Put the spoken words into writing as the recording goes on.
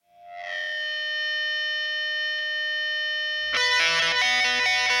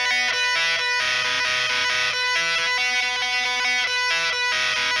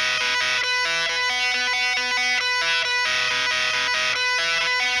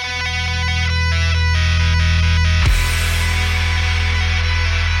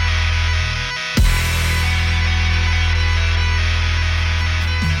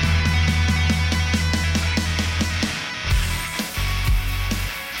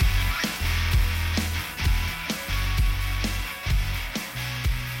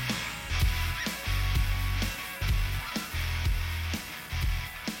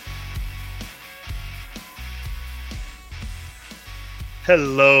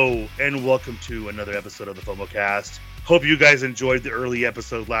Hello, and welcome to another episode of the FOMOcast. Hope you guys enjoyed the early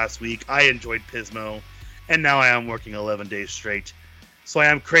episode last week. I enjoyed Pismo, and now I am working 11 days straight. So I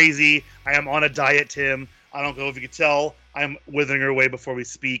am crazy. I am on a diet, Tim. I don't know if you can tell. I'm withering away before we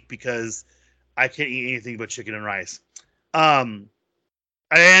speak because I can't eat anything but chicken and rice. I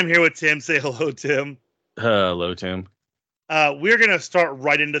am here with Tim. Say hello, Tim. Hello, Tim. We're going to start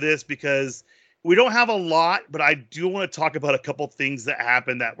right into this because we don't have a lot, but I do want to talk about a couple things that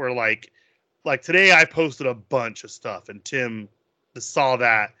happened that were like today I posted a bunch of stuff and Tim saw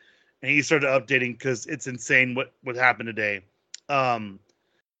that and he started updating because it's insane what happened today.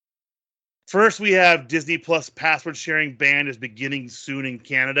 First we have Disney Plus password sharing ban is beginning soon in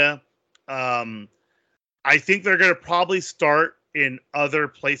Canada. I think they're going to probably start in other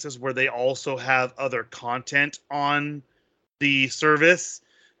places where they also have other content on the service,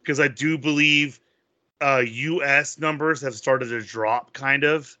 because I do believe US numbers have started to drop kind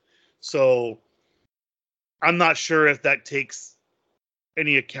of. So I'm not sure if that takes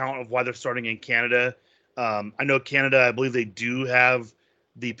any account of why they're starting in Canada. I know Canada, I believe they do have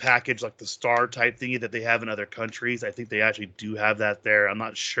the package, like the star type thingy that they have in other countries. I think they actually do have that there. I'm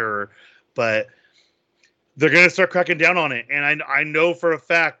not sure, but they're going to start cracking down on it. And I know for a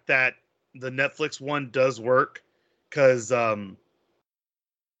fact that the Netflix one does work because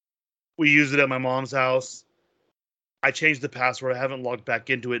we used it at my mom's house. I changed the password. I haven't logged back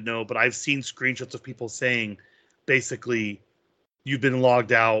into it, no, but I've seen screenshots of people saying, basically, you've been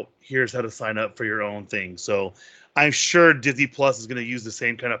logged out. Here's how to sign up for your own thing. So I'm sure Disney Plus is going to use the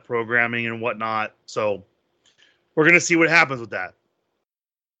same kind of programming and whatnot. So we're going to see what happens with that.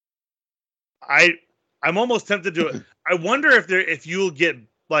 I'm almost tempted to. I wonder if you'll get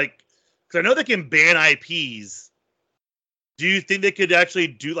because I know they can ban IPs. Do you think they could actually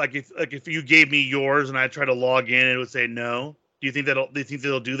do if you gave me yours and I try to log in and it would say no? Do you think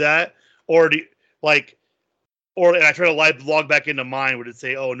they'll do that? Or and I try to log back into mine, would it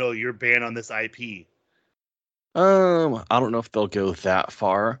say, "Oh no, you're banned on this IP"? I don't know if they'll go that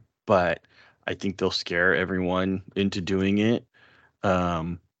far, but I think they'll scare everyone into doing it.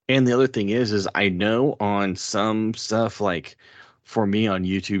 And the other thing is I know on some stuff, like for me on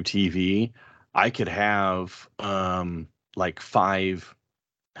YouTube TV, I could have like 5,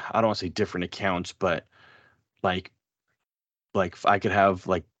 I don't want to say different accounts, but like I could have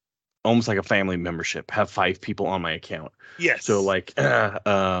like almost like a family membership, have 5 people on my account. So Yes. like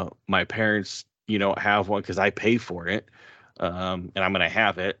my parents, have one because I pay for it. And I'm gonna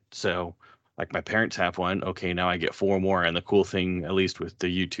have it. So like my parents have one. Okay, now I get 4 more. And the cool thing, at least with the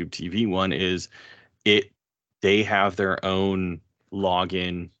YouTube TV one, is they have their own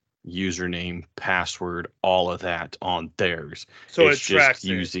login, username, password, all of that on theirs. So It's it just tracks it.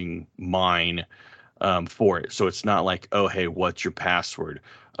 using mine for it. So it's not like, oh, hey, what's your password?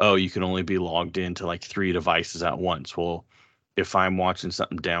 Oh, you can only be logged into like 3 devices at once. Well, if I'm watching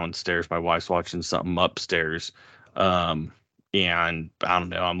something downstairs, my wife's watching something upstairs, and I don't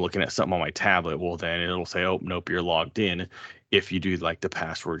know, I'm looking at something on my tablet, well, then it'll say, oh, nope, you're logged in if you do like the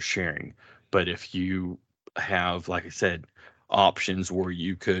password sharing. But if you have, like I said, options where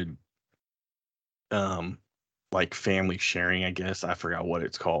you could, like family sharing, I guess, I forgot what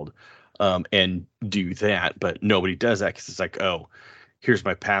it's called, and do that, but nobody does that because it's like, oh, here's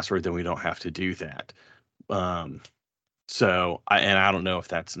my password, then we don't have to do that. Um, so I don't know if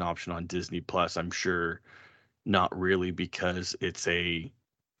that's an option on Disney Plus. I'm sure not really, because it's a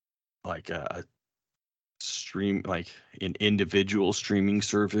stream, like an individual streaming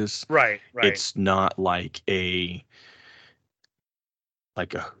service. Right. It's not like a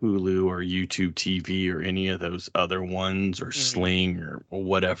Hulu or YouTube TV or any of those other ones, or Mm-hmm. Sling or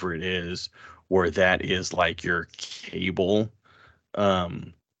whatever it is, where that is like your cable.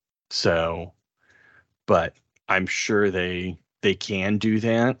 Um, so, but I'm sure they can do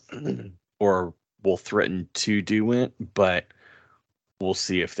that or will threaten to do it, but we'll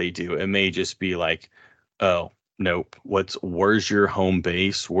see if they do. It may just be like, oh, nope. Where's your home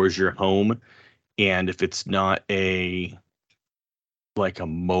base? Where's your home? And if it's not like a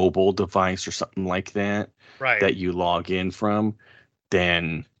mobile device or something like that Right. that you log in from,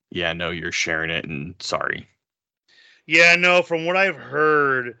 then yeah, no, you're sharing it and sorry. Yeah, no, from what I've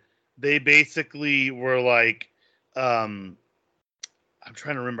heard, they basically were like, I'm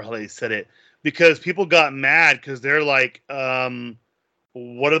trying to remember how they said it, because people got mad because they're like,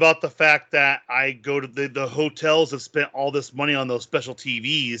 what about the fact that I go to the hotels have spent all this money on those special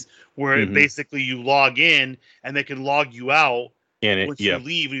TVs where Hmm. basically you log in and they can log you out And once you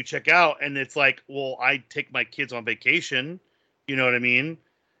leave and you check out, and it's like, well, I take my kids on vacation, you know what I mean?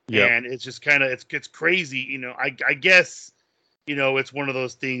 yep. And it's just kind of it's crazy, I guess it's one of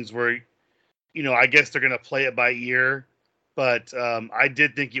those things where, I guess they're going to play it by ear. But I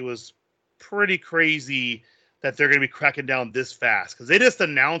did think it was pretty crazy that they're going to be cracking down this fast because they just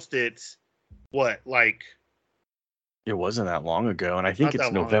announced it. What, like It wasn't that long ago, and I think not it's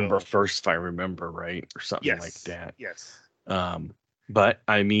that long November ago? 1st, if I remember right, or something like Yes, that. yes, But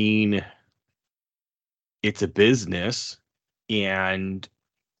I mean, it's a business, and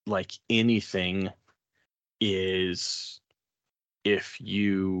like anything is, if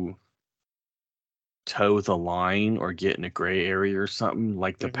you toe the line or get in a gray area or something,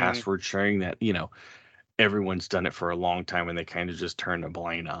 like the hmm password sharing that, everyone's done it for a long time and they kind of just turn a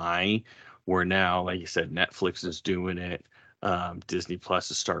blind eye. Where now, like you said, Netflix is doing it. Disney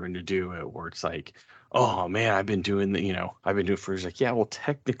Plus is starting to do it, where it's like, oh man, I've been doing it for years. Like, yeah, well,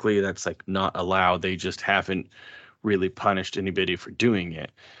 technically that's like not allowed. They just haven't really punished anybody for doing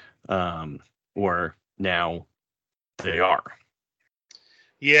it. Or now they are.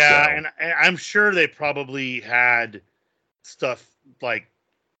 yeah, So, and I'm sure they probably had stuff like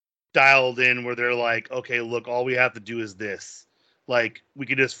dialed in where they're like, okay, look, all we have to do is this. Like, we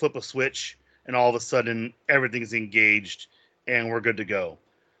could just flip a switch, and all of a sudden, everything's engaged, and we're good to go.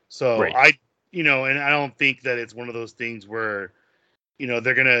 So right. and I don't think that it's one of those things where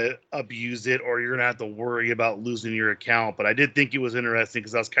they're gonna abuse it or you're gonna have to worry about losing your account. But I did think it was interesting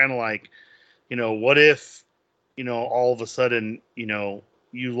because I was kind of like, what if, all of a sudden, you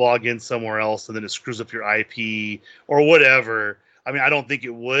log in somewhere else and then it screws up your IP or whatever. I mean, I don't think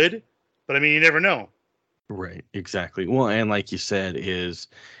it would, but I mean, you never know. Right, exactly. Well, and like you said, is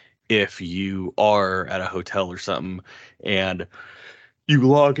if you are at a hotel or something and you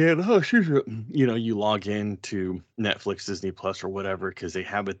log in, oh, excuse me, you log in to Netflix, Disney Plus, or whatever, because they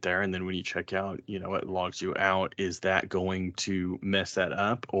have it there. And then when you check out, it logs you out. Is that going to mess that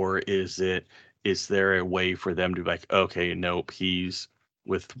up? Or is there a way for them to be like, okay, nope, he's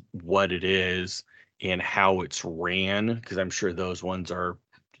with what it is and how it's ran? Because I'm sure those ones are,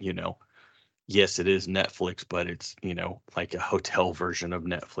 you know, yes, it is Netflix, but it's, like a hotel version of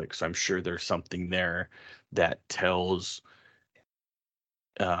Netflix. So I'm sure there's something there that tells,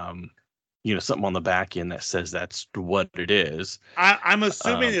 um, something on the back end that says that's what it is. I'm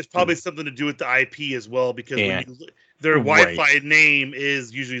assuming it's probably something to do with the IP as well, because when And you their right Wi-Fi name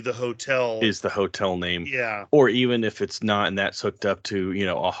is usually the hotel. is the hotel name. Yeah, Or even if it's not and that's hooked up to,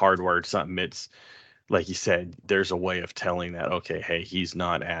 a hardware something, it's like you said, there's a way of telling that, okay, hey, he's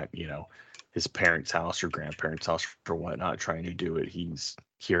not at, his parents' house or grandparents' house or whatnot trying to do it. He's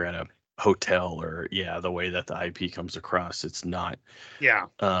here at a hotel, or yeah, the way that the IP comes across, it's not yeah.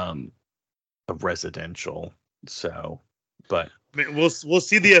 um a residential. So, but I mean, we'll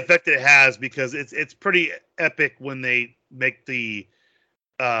see the effect it has, because it's pretty epic when they make the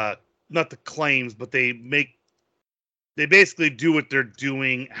uh not the claims, but they basically do what they're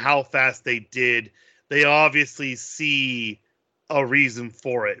doing, how fast they did. They obviously see a reason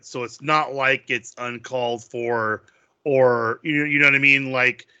for it. So it's not like it's uncalled for, or you know what I mean?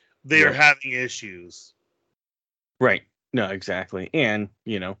 Like, they're yep, having issues. right. No, exactly. And,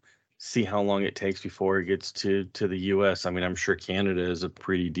 see how long it takes before it gets to the US. I mean, I'm sure Canada is a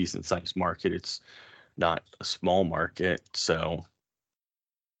pretty decent sized market. It's not a small market. So,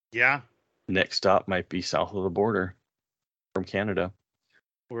 Yeah, next stop might be south of the border from Canada.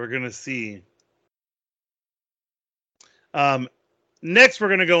 we're gonna see. Um, Next, we're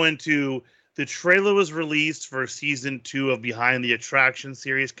gonna go into the trailer was released for season 2 of Behind the Attraction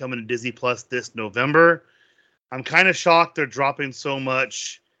series, coming to Disney Plus this November. I'm kind of shocked they're dropping so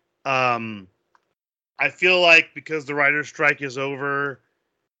much. Um, I feel like because the writer's strike is over,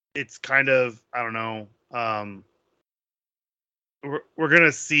 it's kind of, I don't know. We're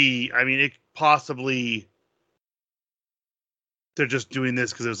gonna see. I mean, it possibly they're just doing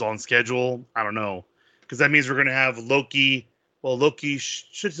this because it was on schedule. I don't know, because that means we're gonna have Loki. Well, Loki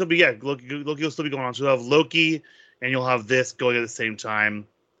should still be, yeah. Loki will still be going on. So you'll have Loki, and you'll have this going at the same time.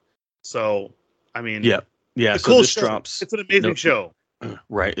 So, I mean, Yeah. Yeah. it's a So cool this show. drops. It's an amazing No, show.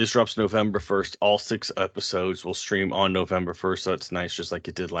 right. This drops November 1st. All 6 episodes will stream on November 1st. So it's nice, just like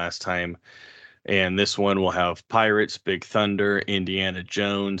it did last time. And this one will have Pirates, Big Thunder, Indiana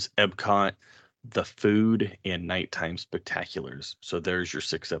Jones, Epcot, The Food, and Nighttime Spectaculars. So there's your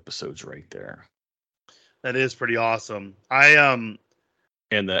 6 episodes right there. That is pretty awesome.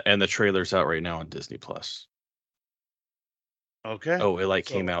 And the trailer's out right now on Disney Plus. Okay. Oh, it like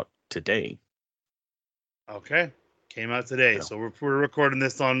came So out today. okay, came out today. So So we're recording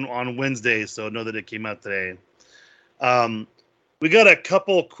this on Wednesday. So know that it came out today. Um, we got a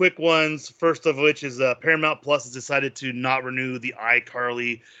couple quick ones. First of which is Paramount Plus has decided to not renew the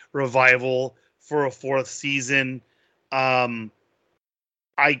iCarly revival for a fourth season.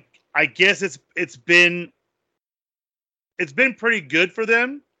 I guess it's been pretty good for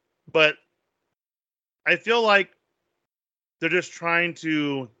them, but I feel like they're just trying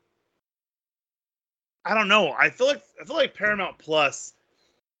to. I don't know. I feel like Paramount Plus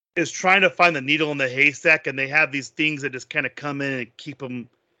is trying to find the needle in the haystack, and they have these things that just kind of come in and keep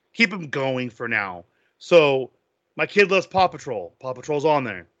them going for now. So my kid loves Paw Patrol. Paw Patrol's on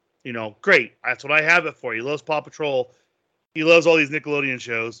there. You know, great. That's what I have it for. He loves Paw Patrol. He loves all these Nickelodeon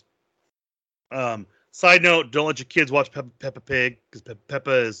shows. Side note: don't let your kids watch Peppa Pig because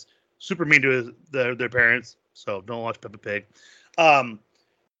Peppa is super mean to their parents. So don't watch Peppa Pig. Um,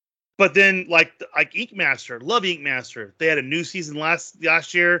 but then like Ink Master, love Ink Master. They had a new season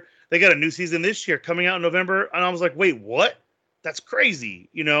last year. They got a new season this year coming out in November, and I was like, wait, what? That's crazy,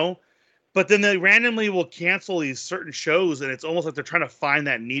 you know? But then they randomly will cancel these certain shows, and it's almost like they're trying to find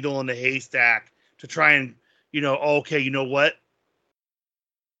that needle in the haystack to try and, okay, you know what?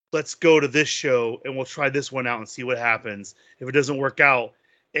 Let's go to this show and we'll try this one out and see what happens. If it doesn't work out,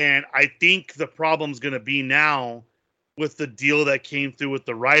 and I think the problem's going to be now with the deal that came through with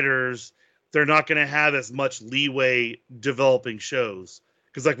the writers, they're not going to have as much leeway developing shows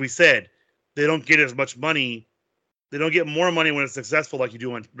because, like we said, they don't get as much money. They don't get more money when it's successful like you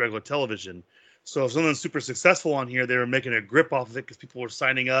do on regular television. So if something's super successful on here, they were making a grip off of it because people were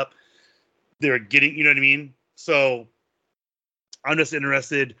signing up. They were getting, you know what I mean? So I'm just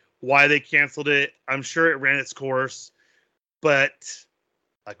interested why they canceled it. I'm sure it ran its course, but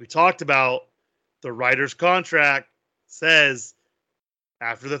like we talked about, the writer's contract says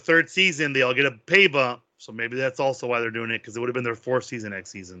after the third season, they all get a pay bump. So maybe that's also why they're doing it, because it would have been their fourth season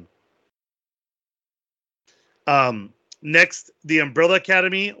next season. Next, the Umbrella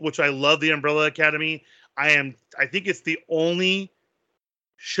Academy, which I love the Umbrella Academy. I think it's the only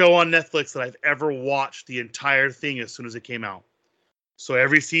show on Netflix that I've ever watched the entire thing as soon as it came out. So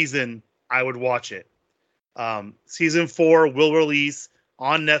every season I would watch it. Season 4 will release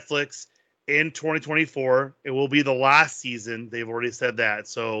on Netflix in 2024. It will be the last season. They've already said that.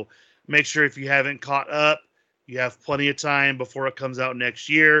 So make sure if you haven't caught up, you have plenty of time before it comes out next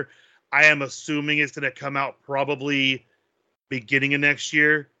year. I am assuming it's going to come out probably beginning of next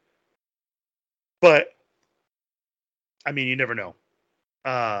year. But, I mean, you never know.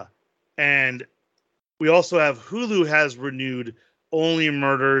 And we also have Hulu has renewed Only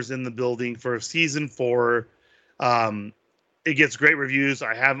Murders in the Building for season 4. It gets great reviews.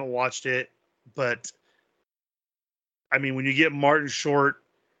 I haven't watched it, but I mean, when you get Martin Short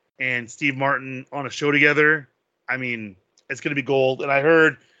and Steve Martin on a show together, I mean, it's going to be gold. And I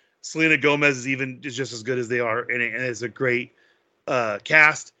heard Selena Gomez is just as good as they are in it, and it's a great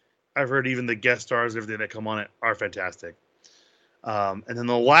cast. I've heard even the guest stars, everything that come on it, are fantastic. And then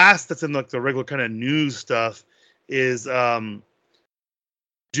the last that's in the regular kind of news stuff is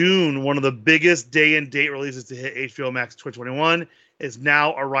Dune, one of the biggest day and date releases to hit HBO Max 2021, is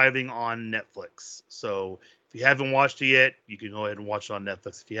now arriving on Netflix. So if you haven't watched it yet, you can go ahead and watch it on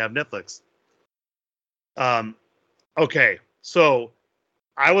Netflix if you have Netflix. Okay, so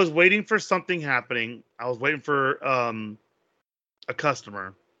I was waiting for something happening. I was waiting for a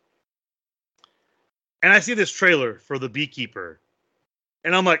customer. And I see this trailer for The Beekeeper.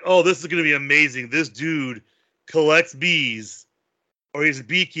 And I'm like, oh, this is going to be amazing. This dude collects bees, or he's a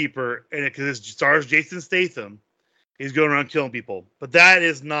beekeeper, and because it stars Jason Statham, he's going around killing people. But that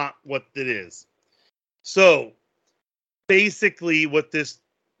is not what it is. So basically what this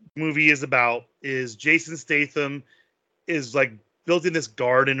movie is about is Jason Statham is like built in this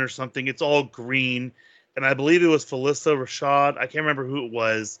garden or something. It's all green. And I believe it was Felissa Rashad. I can't remember who it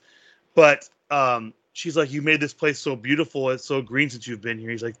was. But she's like, you made this place so beautiful. It's so green since you've been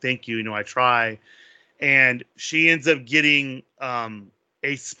here. He's like, thank you. You know, I try. And she ends up getting a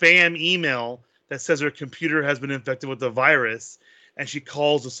spam email that says her computer has been infected with the virus. And she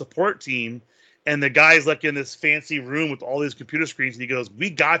calls the support team. And the guy's like in this fancy room with all these computer screens. And he goes, we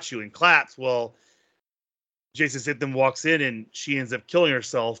got you, and claps. Well, Jason Statham walks in and she ends up killing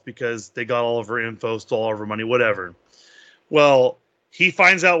herself because they got all of her info, stole all of her money, whatever. Well, he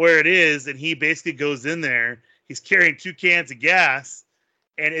finds out where it is, and he basically goes in there. He's carrying 2 cans of gas,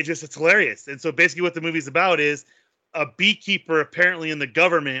 and it's hilarious. And so basically what the movie's about is a beekeeper apparently in the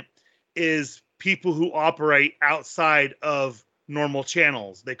government is people who operate outside of normal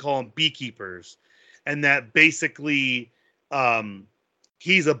channels. They call them beekeepers. And that basically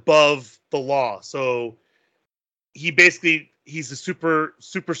he's above the law. So he's a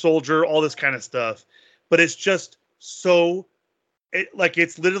super soldier, all this kind of stuff. But it's just so it's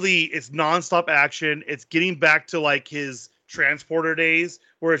nonstop action. It's getting back to like his Transporter days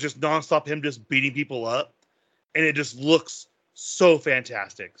where it's just nonstop him just beating people up. And it just looks so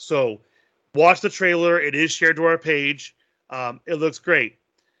fantastic. So watch the trailer. It is shared to our page. It looks great.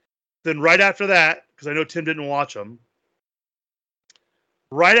 Then right after that, because I know Tim didn't watch them.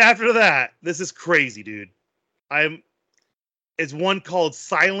 Right after that, this is crazy, dude. It's one called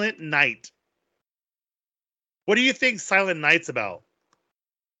Silent Night. What do you think Silent Night's about?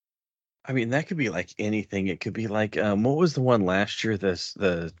 I mean, that could be like anything. It could be like what was the one last year?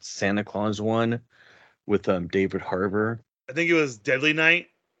 The Santa Claus one with David Harbour. I think it was Deadly Night.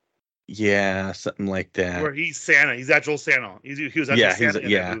 Yeah, something like Where that. he's Santa. He's actual Santa. He was actually Yeah, Santa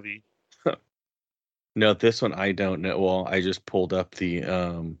in that movie. No, this one I don't know. Well, I just pulled up the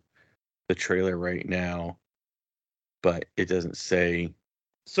trailer right now, but it doesn't say.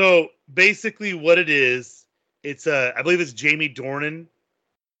 So basically, what it is, it's I believe it's Jamie Dornan.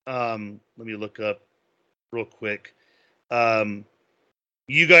 Let me look up real quick.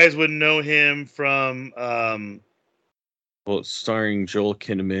 You guys would know him from Well, it's starring Joel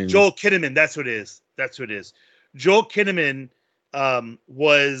Kinnaman. Joel Kinnaman. That's what it is. That's what it is. Joel Kinnaman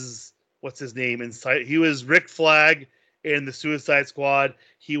was what's his name inside? He was Rick Flag in the Suicide Squad.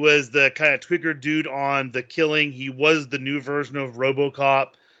 He was the kind of twigger dude on The Killing. He was the new version of RoboCop.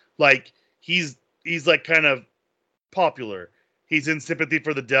 Like he's like kind of popular. He's in Sympathy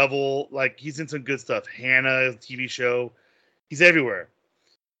for the Devil. Like he's in some good stuff. Hannah TV show. He's everywhere.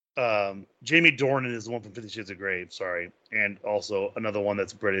 Jamie Dornan is the one from 50 Shades of Grey. Sorry, and also another one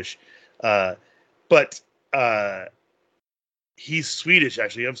that's British. But he's Swedish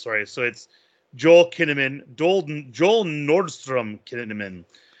actually. I'm sorry. So it's Joel Kinnaman, Joel Nordstrom Kinnaman.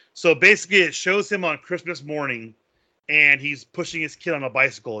 So basically, it shows him on Christmas morning, and he's pushing his kid on a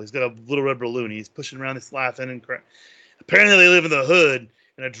bicycle. He's got a little red balloon. He's pushing around, this laughing and apparently they live in the hood,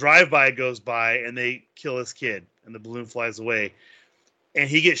 and a drive-by goes by, and they kill his kid, and the balloon flies away, and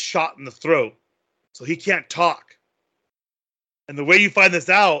he gets shot in the throat, so he can't talk. And the way you find this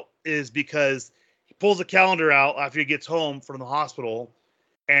out is because he pulls a calendar out after he gets home from the hospital,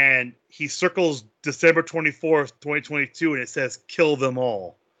 and he circles December 24th, 2022, and it says, "Kill them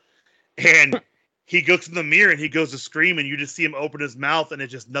all." And he looks in the mirror and he goes to scream, and you just see him open his mouth, and it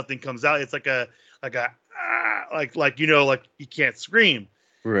just nothing comes out. It's like like you can't scream,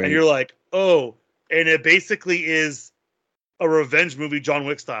 Right. and you're like, oh, and it basically is a revenge movie, John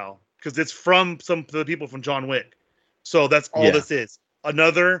Wick style, because it's from some of the people from John Wick. So that's all this is.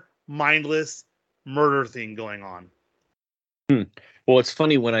 Another mindless murder thing going on. Well, it's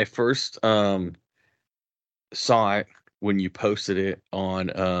funny when I first saw it when you posted it on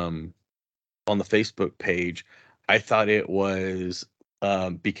the Facebook page, I thought it was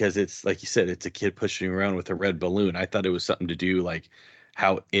because it's like you said, it's a kid pushing around with a red balloon. I thought it was something to do like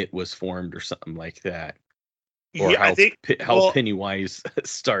how it was formed or something like that, or Yeah, how Pennywise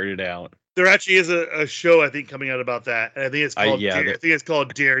started out. There actually is a show I think coming out about that, and I think it's called I think it's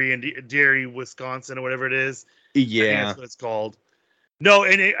called Dairy, Wisconsin, or whatever it is. Yeah, I think that's what it's called. No,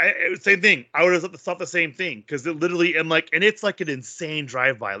 and same thing. I would have thought the same thing, because it literally, and it's like an insane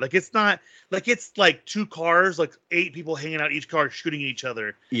drive-by. Like it's not like it's like two cars, like 8 people hanging out each car shooting at each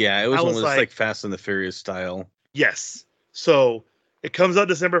other. Yeah, it was almost like Fast and the Furious style. Yes. So it comes out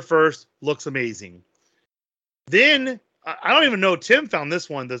December 1st. Looks amazing. Then I don't even know. Tim found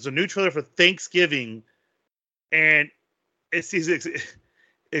this one. There's a new trailer for Thanksgiving, and it's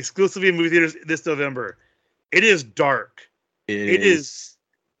exclusively in movie theaters this November. It is dark. It is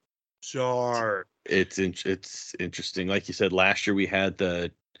dark. It's interesting. Like you said, last year we had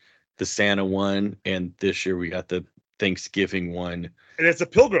the Santa one, and this year we got the Thanksgiving one. And it's a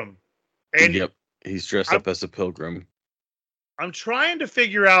pilgrim. And yep, he's dressed up as a pilgrim. I'm trying to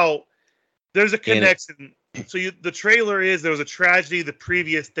figure out. There's a connection. So the trailer is there was a tragedy the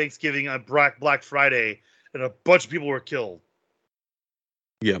previous Thanksgiving on Black Friday, and a bunch of people were killed.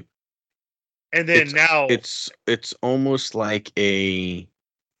 Yep. And then now it's almost like a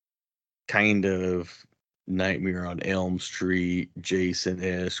kind of Nightmare on Elm Street,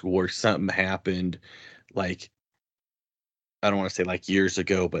 Jason-esque, where something happened, like I don't want to say like years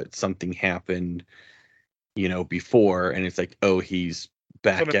ago, but something happened, before, and it's like, oh, he's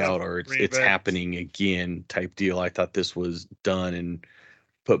back out, or it's happening again type deal. I thought this was done and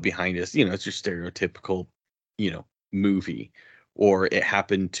put behind us. It's your stereotypical, movie, or it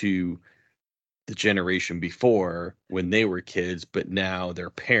happened to the generation before when they were kids, but now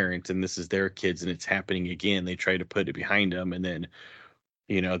they're parents and this is their kids and it's happening again. They try to put it behind them, and then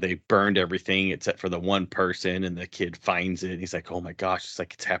they burned everything except for the one person, and the kid finds it and he's like, oh my gosh, it's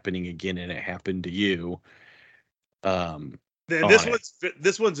like it's happening again, and it happened to you.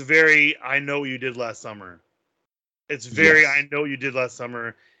 This one's very I know what you did last summer. It's very I know what you did last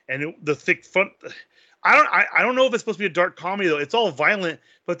summer, and the thick fun. I don't know if it's supposed to be a dark comedy though. It's all violent,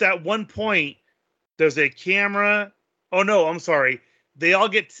 but at one point there's a camera. Oh no, I'm sorry.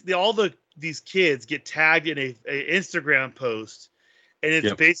 These kids get tagged in a Instagram post, and it's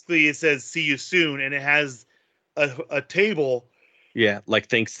Yep. basically it says "See you soon," and it has a table. Yeah,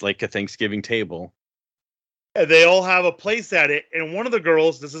 like a Thanksgiving table. And they all have a place at it, and one of the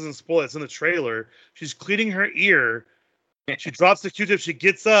girls, this isn't spoiled, it's in the trailer. She's cleaning her ear. She drops the Q-tip. She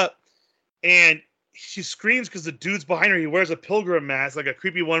gets up, and she screams because the dude's behind her. He wears a pilgrim mask, like a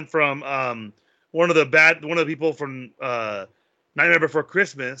creepy one from one of the people from Nightmare Before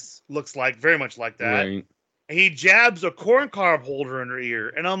Christmas. Looks like very much like that. Right. And he jabs a corn cob holder in her ear,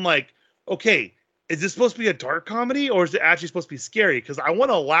 and I'm like, okay, is this supposed to be a dark comedy or is it actually supposed to be scary? Because I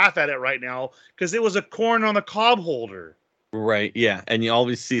want to laugh at it right now because it was a corn on the cob holder. Right. Yeah. And you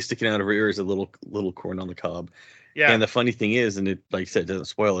always see sticking out of her ear is a little corn on the cob. Yeah. And the funny thing is, and it, like I said, doesn't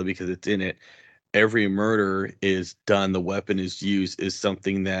spoil it because it's in it. Every murder is done. The weapon is used is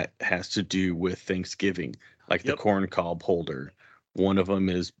something that has to do with Thanksgiving, like the Yep. corn cob holder. One of them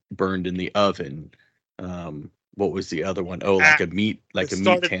is burned in the oven. What was the other one? Oh, like a meat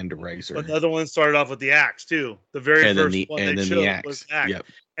tenderizer. Another one started off with the axe too. The very first one they chose was the axe. Yep.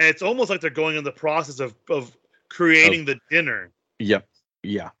 And it's almost like they're going in the process of creating the dinner. Yep.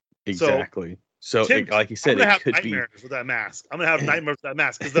 Yeah. Exactly. So Tim, like you said, I'm gonna it have could nightmares with that mask. I'm gonna have nightmares with that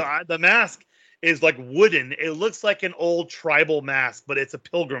mask because the mask is like wooden. It looks like an old tribal mask, but it's a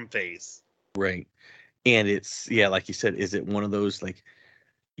pilgrim face. Right. And it's, yeah, like you said, is it one of those, like,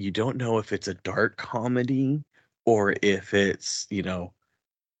 you don't know if it's a dark comedy or if it's, a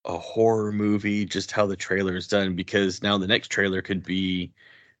horror movie, just how the trailer is done, because now the next trailer could be,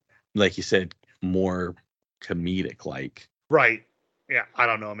 like you said, more comedic like. Right. Yeah, I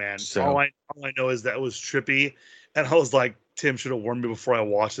don't know, man. So all I know is that it was trippy, and I was like, Tim should have warned me before I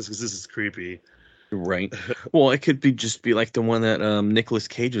watched this because this is creepy. right. Well, it could be like the one that Nicolas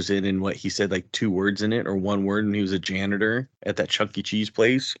Cage was in, and what he said, like 2 words in it or 1 word, and he was a janitor at that Chuck E. Cheese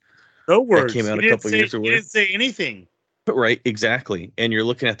place. No words. That came out a couple years ago. He didn't say anything. Right, exactly. And you're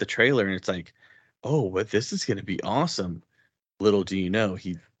looking at the trailer and it's like, oh, but this is going to be awesome. Little do you know,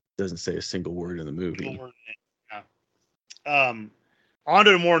 he doesn't say a single word in the movie. Yeah. On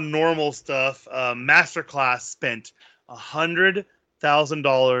to more normal stuff. Masterclass spent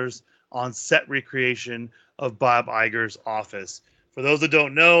 $100,000 on set recreation of Bob Iger's office. For those that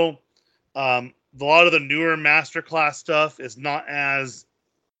don't know, a lot of the newer Masterclass stuff is not as,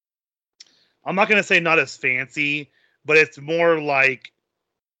 I'm not going to say not as fancy, but it's more like,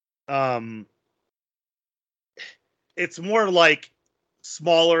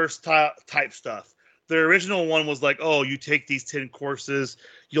 smaller type stuff. The original one was like, oh, you take these 10 courses,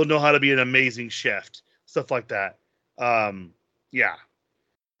 you'll know how to be an amazing chef, stuff like that. Yeah.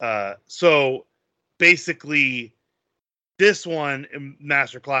 So basically, this one in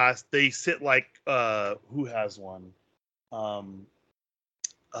Masterclass, they sit like, who has one? Ninja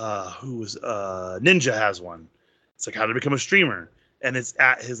has one. It's like how to become a streamer, and it's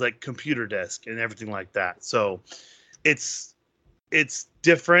at his like computer desk and everything like that. So it's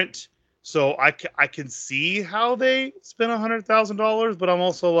different. So I can see how they spent $100,000, but I'm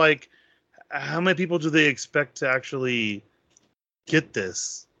also like, how many people do they expect to actually get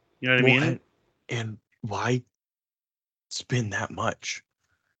this? You know what I mean? And why spend that much?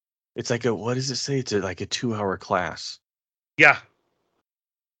 It's like what does it say? It's like a 2-hour class. Yeah.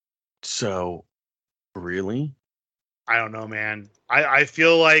 So, really? I don't know, man. I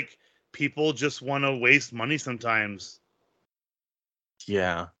feel like people just want to waste money sometimes.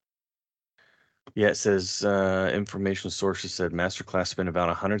 Yeah. Yeah, it says information sources said Masterclass spent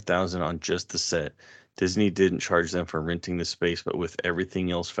about $100,000 on just the set. Disney didn't charge them for renting the space, but with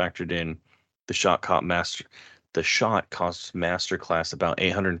everything else factored in, the shot cost Masterclass about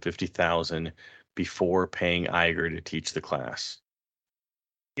 $850,000 before paying Iger to teach the class.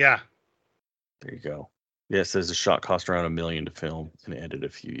 Yeah. There you go. Yeah, it says the shot cost around $1 million to film and ended a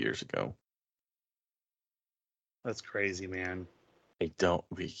few years ago. That's crazy, man.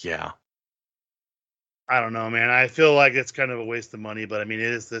 Yeah. I don't know, man. I feel like it's kind of a waste of money, but I mean,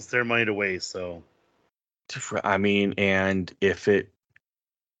 it's their money to waste. So, I mean, and if it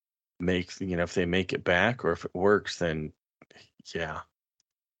makes, if they make it back or if it works, then yeah.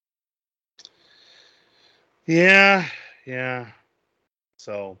 Yeah.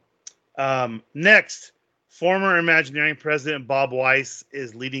 So, next, former Imagineering president Bob Weiss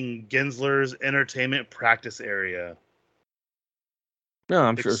is leading Gensler's entertainment practice area. No,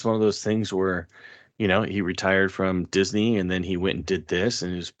 I'm sure it's one of those things where, he retired from Disney and then he went and did this,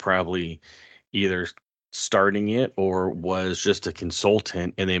 and is probably either starting it or was just a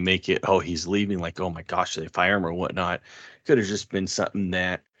consultant and they make it, oh, he's leaving, like, oh my gosh, they fire him or whatnot. Could have just been something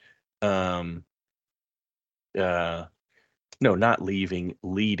that, um, no, not leaving,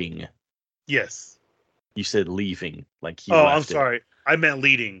 leading. Yes. You said leaving, like he Oh, I'm left it. sorry. I meant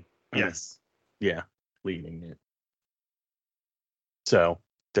leading. Yes. Yeah, leading it. So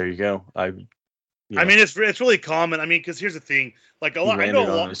there you go. I mean, it's really common. I mean, because here's the thing: like he landed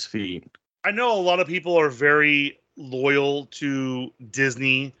on his feet. I know a lot of people are very loyal to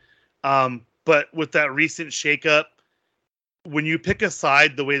Disney, but with that recent shakeup, when you pick a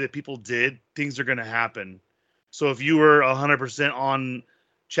side the way that people did, things are going to happen. So if you were 100% on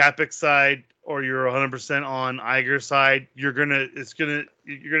Chapek's side or you're 100% on Iger's side, you're gonna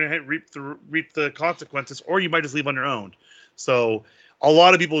reap the consequences, or you might just leave on your own. So a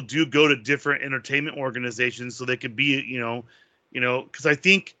lot of people do go to different entertainment organizations so they could be, because I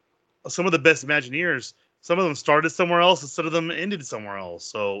think some of the best Imagineers, some of them started somewhere else, and some of them ended somewhere else.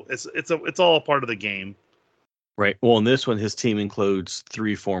 So it's all a part of the game. Right. Well, in this one, his team includes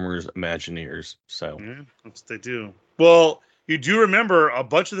 3 former Imagineers. So yeah, that's what they do. Well, you do remember a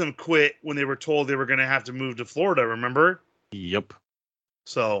bunch of them quit when they were told they were going to have to move to Florida. Remember? Yep.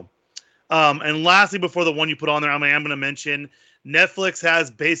 So, and lastly, before the one you put on there, I'm going to mention Netflix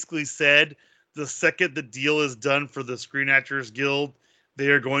has basically said the second the deal is done for the Screen Actors Guild, they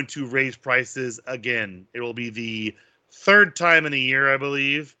are going to raise prices again. It will be the 3rd time in a year, I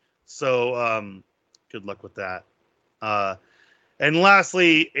believe. So, good luck with that. And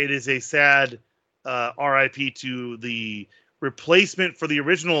lastly, it is a sad RIP to the replacement for the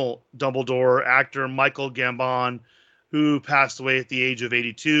original Dumbledore actor, Michael Gambon, who passed away at the age of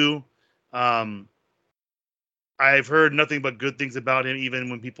 82. I've heard nothing but good things about him, even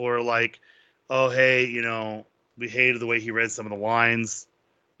when people are like, oh, hey, we hated the way he read some of the lines.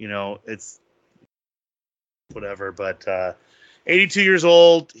 It's whatever. But 82 years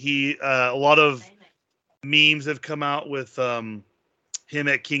old. A lot of memes have come out with him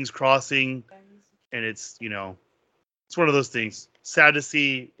at King's Crossing, and it's one of those things. Sad to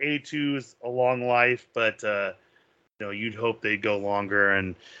see. 82 is a long life, but you'd hope they'd go longer.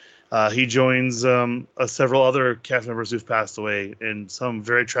 And he joins several other cast members who've passed away, and some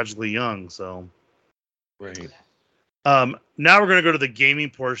very tragically young. So, right. Now we're going to go to the gaming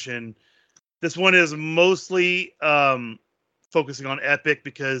portion. This one is mostly focusing on Epic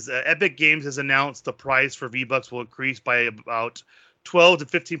because Epic Games has announced the price for V-Bucks will increase by about 12 to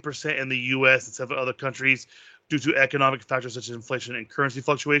 15% in the U.S. and several other countries due to economic factors such as inflation and currency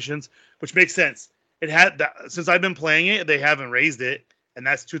fluctuations, which makes sense. It had that since I've been playing it, they haven't raised it, and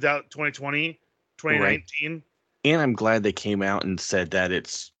that's 2020, 2019. Right. And I'm glad they came out and said that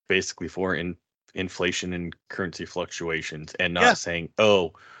it's basically for inflation and currency fluctuations, and not saying,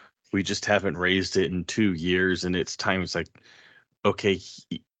 oh, we just haven't raised it in 2 years and it's time. It's like, okay,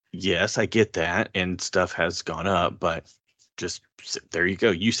 yes, I get that, and stuff has gone up, but just there you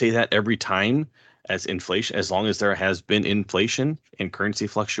go. You say that every time as inflation, as long as there has been inflation and currency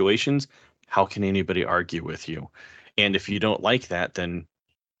fluctuations, how can anybody argue with you? And if you don't like that, then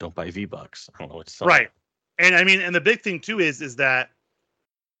don't buy V-Bucks. I don't know what to say. Right. And I mean, and the big thing too is that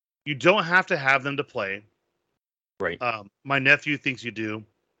you don't have to have them to play. Right. My nephew thinks you do,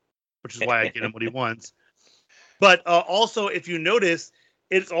 which is why I get him what he wants. But also, if you notice,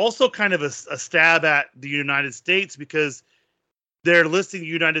 it's also kind of a stab at the United States because they're listing the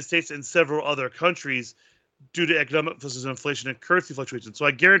United States and several other countries due to economic versus inflation and currency fluctuations. So I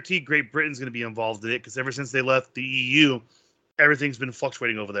guarantee Great Britain's going to be involved in it because ever since they left the EU, everything's been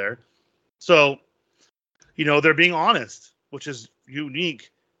fluctuating over there. So, they're being honest, which is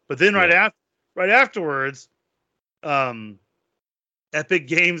unique. But then right afterwards, Epic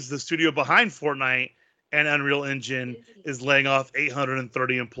Games, the studio behind Fortnite and Unreal Engine, is laying off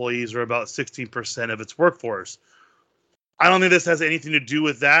 830 employees, or about 16% of its workforce. I don't think this has anything to do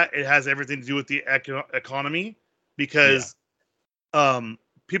with that. It has everything to do with the economy because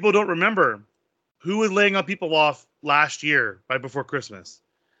people don't remember who was laying up people off last year, right before Christmas.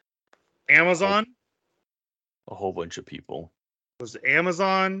 Amazon. A whole bunch of people. It was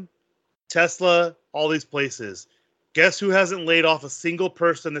Amazon, Tesla, all these places. Guess who hasn't laid off a single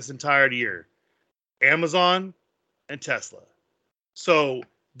person this entire year? Amazon and Tesla. So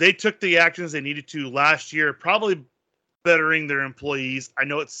they took the actions they needed to last year, probably bettering their employees. I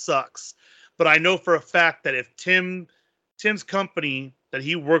know it sucks, but I know for a fact that if Tim's company that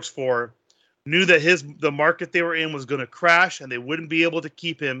he works for knew that the market they were in was going to crash and they wouldn't be able to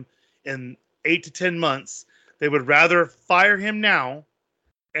keep him in 8 to 10 months, they would rather fire him now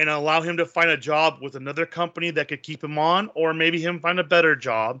and allow him to find a job with another company that could keep him on, or maybe him find a better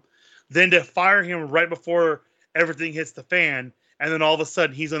job, then to fire him right before everything hits the fan, and then all of a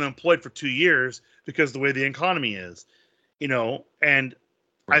sudden he's unemployed for 2 years because of the way the economy is, and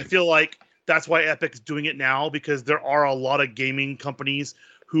I Right. feel like that's why Epic's doing it now, because there are a lot of gaming companies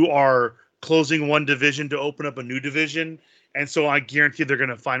who are closing one division to open up a new division, and so I guarantee they're going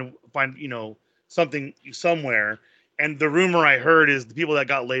to find something somewhere. And the rumor I heard is the people that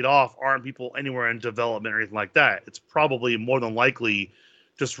got laid off aren't people anywhere in development or anything like that. It's probably more than likely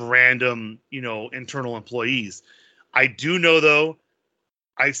just random, internal employees. I do know though,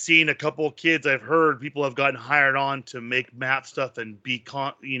 I've seen a couple of kids. I've heard people have gotten hired on to make map stuff and be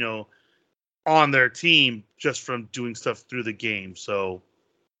on their team just from doing stuff through the game. So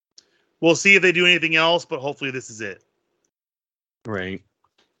we'll see if they do anything else, but hopefully this is it. Right.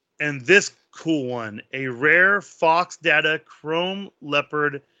 And this cool one, a rare Fox Data Chrome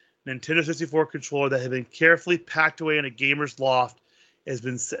Leopard Nintendo 64 controller that had been carefully packed away in a gamer's loft has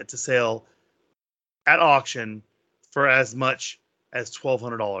been set to sale at auction for as much as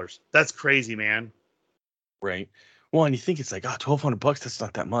 $1,200. That's crazy, man. Right. Well, and you think it's like, $1,200, that's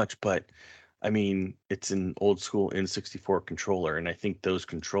not that much, but I mean, it's an old school N64 controller, and I think those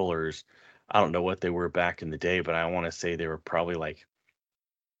controllers, I don't know what they were back in the day, but I want to say they were probably like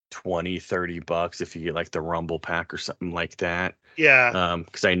 20-30 bucks if you get like the Rumble pack or something like that. Yeah,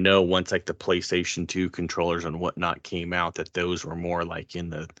 Because I know once like the PlayStation 2 controllers and whatnot came out, that those were more like in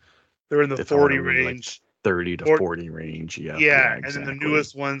the, they're in the if I want 40 to remember, like range. 30 to Or 40 range. Yep. yeah, Yeah, and then the exactly.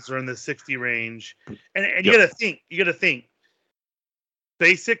 newest ones are in the 60 range. And Yep. you gotta think,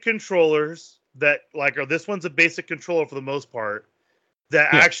 basic controllers that like are this one's a basic controller for the most part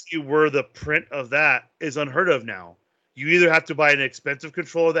that Yeah. actually were the print of that is unheard of now. You either have to buy an expensive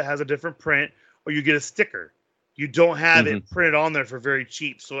controller that has a different print or you get a sticker. You don't have Hmm. it printed on there for very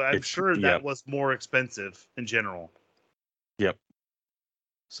cheap. So I'm It's, sure that yep. was more expensive in general. Yep.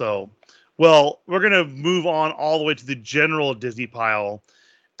 So, well, we're going to move on all the way to the general Disney pile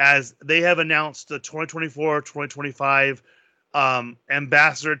as they have announced the 2024-2025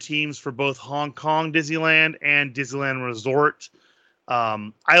 ambassador teams for both Hong Kong Disneyland and Disneyland Resort.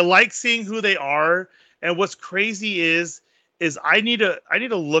 I like seeing who they are, and what's crazy is I need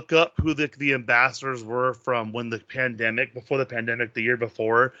to look up who the ambassadors were from when the pandemic, before the pandemic, the year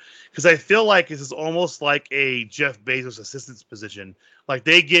before, because I feel like this is almost like a Jeff Bezos assistant's position. Like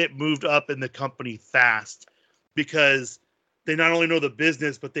they get moved up in the company fast because they not only know the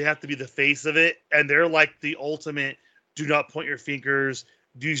business, but they have to be the face of it, and they're like the ultimate. Do not point your fingers.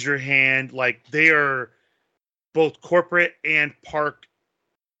 Use your hand. Like they are both corporate and park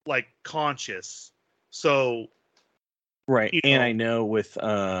like conscious. So, Right. you And I know,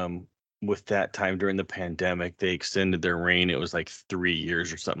 know with that time during the pandemic, they extended their reign. It was like 3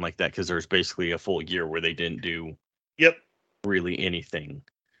 years or something like that, because there was basically a full year where they didn't do yep. really anything.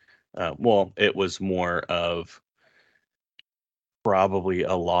 Well, it was more of probably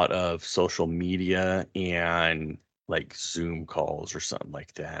a lot of social media and like Zoom calls or something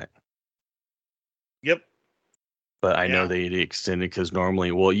like that. Yep. But I know Yeah. they extended because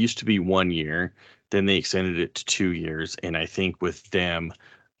normally, well, it used to be 1 year, then they extended it to 2 years, and I think with them,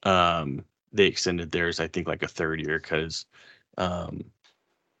 they extended theirs, I think, like a third year because um,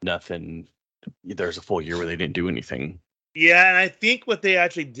 nothing. There's a full year where they didn't do anything. Yeah, and I think what they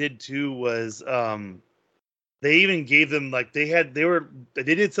actually did too was they even gave them like they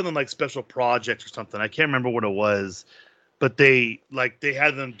did something like special projects or something. I can't remember what it was, but they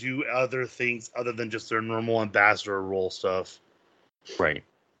had them do other things other than just their normal ambassador role stuff. Right.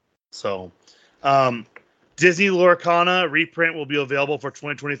 So, um, Disney Lorcana reprint will be available for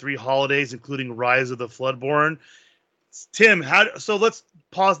 2023 holidays, including Rise of the Floodborn. Tim, so let's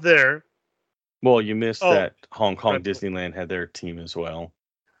pause there. Well, you missed Oh, that Hong Kong right. Disneyland had their team as well.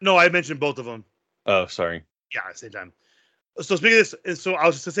 No, I mentioned both of them. Oh, sorry. Yeah, at the same time. So speaking of this, and so I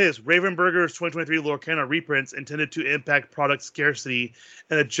was just to say this: Ravenburger's 2023 Lorcana reprints intended to impact product scarcity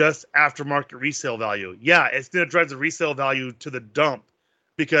and adjust aftermarket resale value. Yeah, it's going to drive the resale value to the dump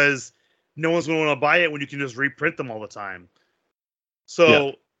because no one's going to want to buy it when you can just reprint them all the time.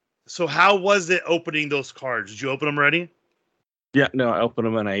 Yeah. So how was it opening those cards? Did you open them already? Yeah. No, I opened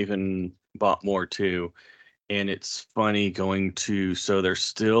them and I even bought more too. And it's funny going to, so they're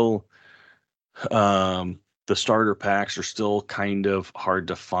still, the starter packs are still kind of hard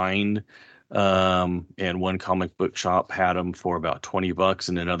to find. And one comic book shop had them for about 20 bucks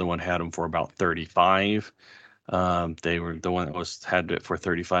and another one had them for about 35. They were the one that had it for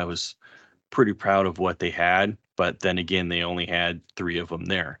 35 was pretty proud of what they had, but then again, they only had 3 of them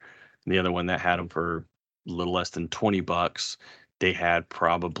there. And the other one that had them for a little less than 20 bucks, they had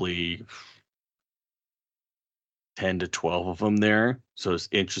probably 10 to 12 of them there. So it's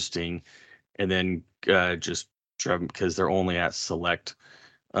interesting. And then just because they're only at select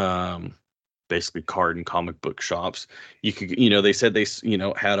um, basically card and comic book shops. You could, they said they,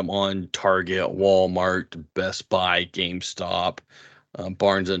 had them on Target, Walmart, Best Buy, GameStop,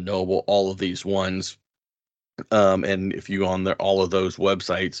 Barnes and Noble, all of these ones. And if you go on all of those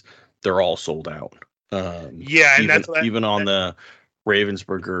websites, they're all sold out. Yeah, and Even even on the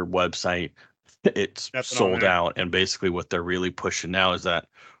Ravensburger website, it's nothing on sold there. out. And basically, what they're really pushing now is that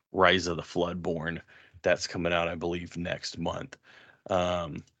Rise of the Floodborn that's coming out, I believe, next month.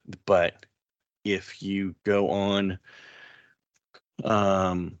 But if you go on,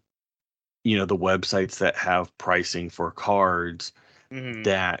 um, the websites that have pricing for cards,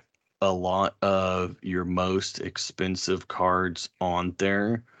 that a lot of your most expensive cards on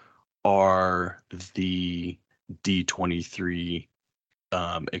there are the D23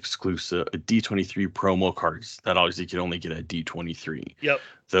 exclusive D23 promo cards that obviously you can only get at D23. Yep.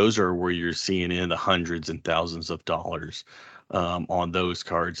 Those are where you're seeing in the hundreds and thousands of dollars on those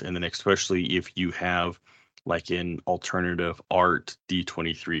cards. And then especially if you have like an alternative art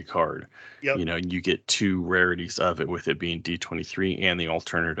D23 card, Yep. you get two rarities of it, with it being D23 and the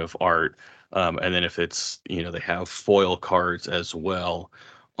alternative art. And then if it's, they have foil cards as well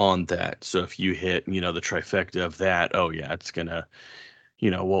on that. So if you hit, the trifecta of that, oh yeah, it's gonna,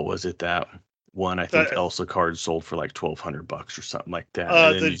 what was it, that one? I think Elsa cards sold for like $1,200 or something like that.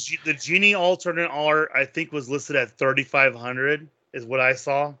 And then the Genie alternate art I think was listed at 3,500 is what I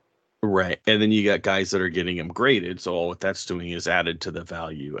saw. Right. And then you got guys that are getting them graded. So all what that's doing is added to the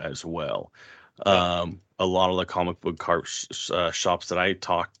value as well. A lot of the comic book card shops that I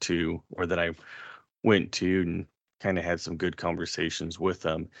talked to, or that I went to and kind of had some good conversations with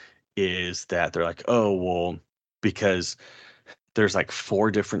them, is that they're like, oh, well, because there's like 4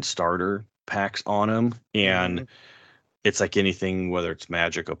 different starter packs on them. And it's like anything, whether it's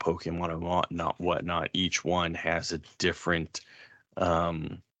Magic or Pokemon or whatnot, each one has a different,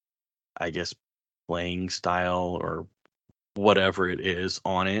 I guess, playing style or whatever it is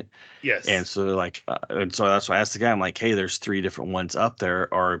on it. Yes. And so they're like, and so that's why I asked the guy, I'm like, hey, there's 3 different ones up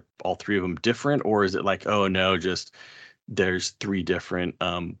there. Are all 3 of them different? Or is it like, oh no, just there's 3 different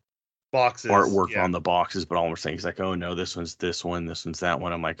boxes, artwork on the boxes, but all we're saying is like, oh no, this one's this one, this one's that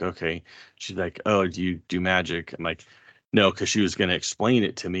one. I'm like, okay. She's like, oh, do you do Magic? I'm like, no, because she was going to explain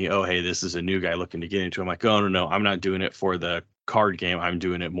it to me. Oh, hey, this is a new guy looking to get into it. I'm like, oh, no, I'm not doing it for the card game. I'm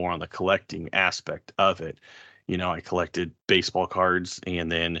doing it more on the collecting aspect of it. I collected baseball cards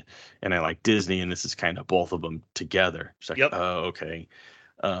and I like Disney, and this is kind of both of them together. She's like, yep. Oh, okay.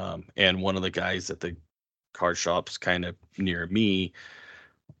 And one of the guys at the card shops kind of near me,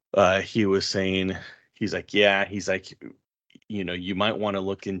 he was saying, he's like, yeah, he's like, you might want to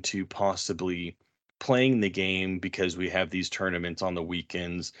look into possibly playing the game, because we have these tournaments on the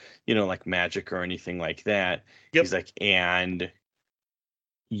weekends, like Magic or anything like that. Yep. He's like, and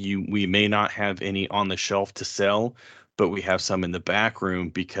we may not have any on the shelf to sell, but we have some in the back room,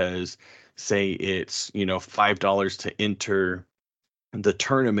 because say it's, $5 to enter the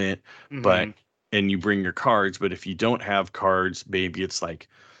tournament, but and you bring your cards, but if you don't have cards, maybe it's like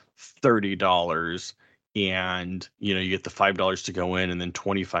 $30, and you get the $5 to go in, and then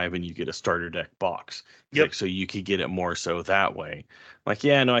 25 and you get a starter deck box. Yep. Like, so you could get it more so that way. Like,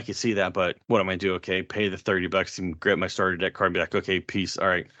 yeah, no, I can see that, but what am I do? Okay, pay the $30 and grab my starter deck card and be like, okay, peace. All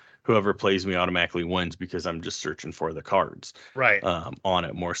right, whoever plays me automatically wins, because I'm just searching for the cards. Right. On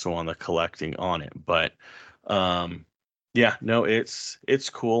it, more so on the collecting on it. But yeah, no, it's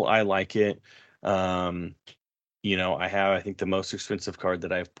cool. I like it. I think the most expensive card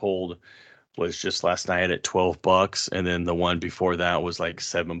that I've pulled was just last night at $12, and then the one before that was like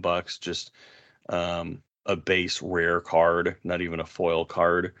 $7, just a base rare card, not even a foil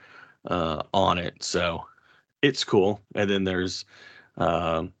card on it. So it's cool. And then there's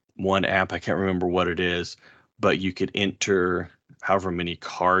one app, I can't remember what it is, but you could enter however many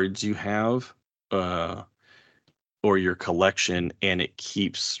cards you have or your collection, and it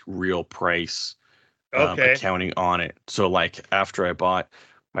keeps real price accounting on it. So like after I bought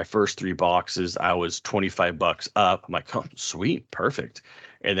my first 3 boxes, I was $25 up. I'm like, oh, sweet, perfect.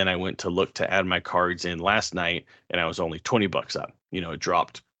 And then I went to look to add my cards in last night, and I was only $20 up. It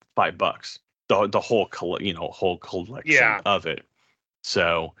dropped $5. The whole whole collection of it.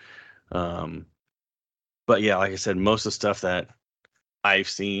 So, but yeah, like I said, most of the stuff that I've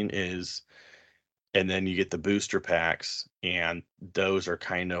seen is, and then you get the booster packs, and those are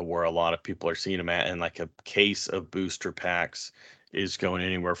kind of where a lot of people are seeing them at. And like a case of booster packs is going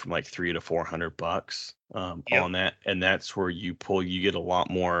anywhere from like $300 to $400 on that. And that's where you get a lot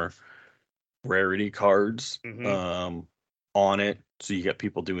more rarity cards Mm-hmm. on it. So you got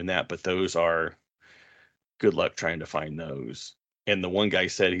people doing that, but those are good luck trying to find those. And the one guy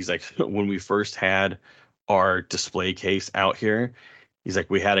said, he's like, when we first had our display case out here, he's like,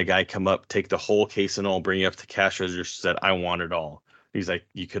 we had a guy come up, take the whole case and all, bring it up to cash register, said, I want it all. He's like,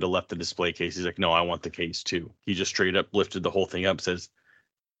 you could have left the display case. He's like, no, I want the case too. He just straight up lifted the whole thing up, says,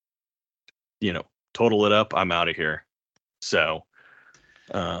 you know, total it up, I'm out of here. So,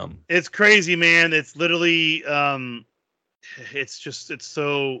 It's crazy, man. It's literally, it's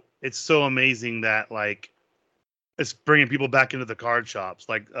so amazing that like it's bringing people back into the card shops.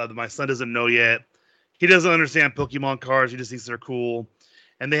 Like my son doesn't know yet. He doesn't understand Pokemon cards. He just thinks they're cool.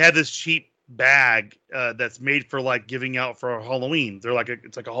 And they had this cheap bag that's made for like giving out for Halloween.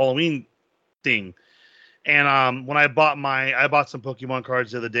 It's like a Halloween thing. And when I bought some Pokemon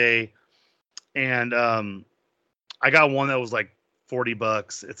cards the other day, and I got one that was like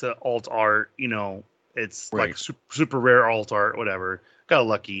 $40. It's an alt art, it's like right, super rare alt art, whatever. Got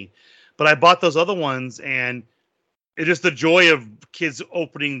lucky, but I bought those other ones, and it's just the joy of kids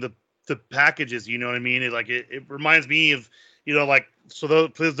opening the packages. You know what I mean? It reminds me of, like, so those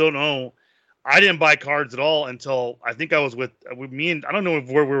please don't know. I didn't buy cards at all until I think I was with me, and I don't know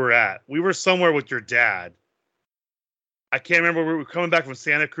where we were at. We were somewhere with your dad. I can't remember. We were coming back from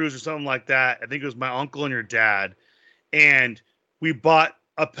Santa Cruz or something like that. I think it was my uncle and your dad, and we bought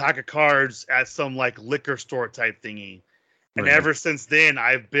a pack of cards at some like liquor store type thingy. And right. ever since then,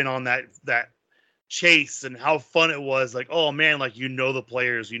 I've been on that chase, and how fun it was. Like, oh man, like the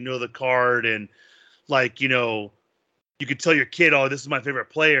players, the card, and like you could tell your kid, oh, this is my favorite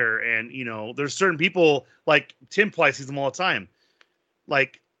player, and there's certain people like Tim Ply sees them all the time.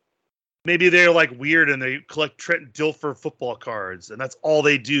 Like maybe they're like weird and they collect Trent Dilfer football cards, and that's all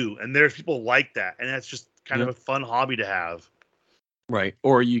they do. And there's people like that, and that's just kind of Yeah. a fun hobby to have. Right.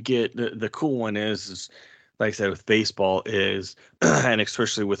 Or you get the cool one is like I said with baseball is and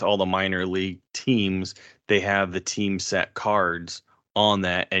especially with all the minor league teams, they have the team set cards on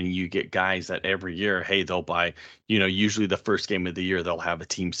that and you get guys that every year, hey, they'll buy, usually the first game of the year they'll have a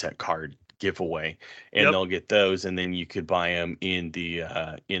team set card giveaway and Yep, they'll get those and then you could buy them in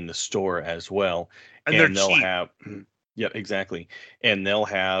the store as well and they're and they'll cheap. have yeah, exactly. And they'll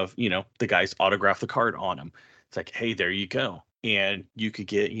have, the guys autograph the card on them. It's like, hey, there you go. And you could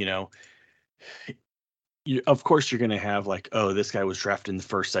get, of course you're going to have like, oh, this guy was drafted in the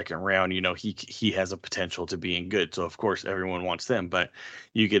first, second round. He has a potential to being good. So of course everyone wants them. But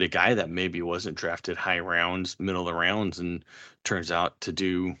you get a guy that maybe wasn't drafted high rounds, middle of the rounds, and turns out to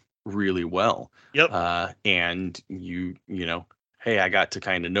do really well. Yep, And hey, I got to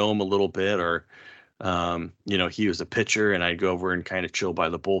kind of know him a little bit, or he was a pitcher, and I'd go over and kind of chill by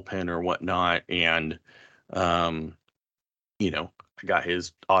the bullpen or whatnot, and um, I got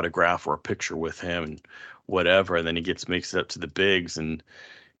his autograph or a picture with him and whatever. And then he gets makes it up to the bigs and,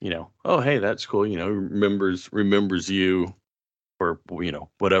 oh, hey, that's cool. Remembers you for,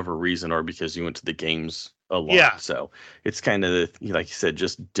 whatever reason, or because you went to the games a yeah. lot. So it's kind of, like you said,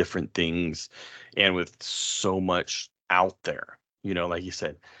 just different things. And with so much out there, like you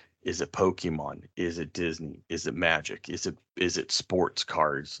said, is it Pokemon? Is it Disney? Is it Magic? Is it sports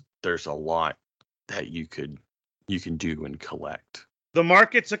cards? There's a lot that you can do and collect. The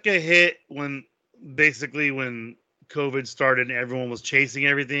market took a hit when COVID started and everyone was chasing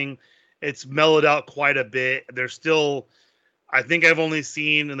everything. It's mellowed out quite a bit. There's still, I think I've only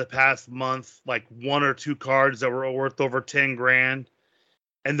seen in the past month like one or two cards that were worth over 10 grand.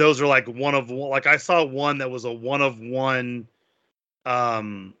 And those are like one of one. Like I saw one that was a one of one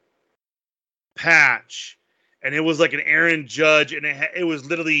um, patch, and it was like an Aaron Judge, and it was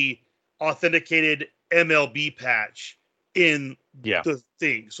literally authenticated MLB patch in Yeah. the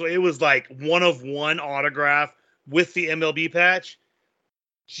thing. So it was like one of one autograph with the MLB patch.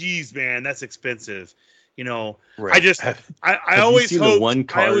 Jeez, man, that's expensive. I Right. just I Have you always seen the hoped one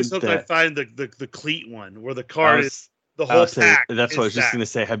card I that find the cleat one where the I card is was the I whole was say pack that's what I is was just that. gonna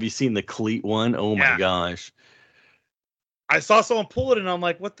say. Have you seen the cleat one? Oh my Yeah. gosh. I saw someone pull it and I'm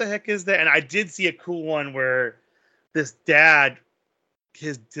like, what the heck is that? And I did see a cool one where this dad,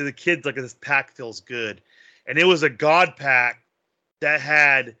 to the kids, like, this pack feels good. And it was a God pack that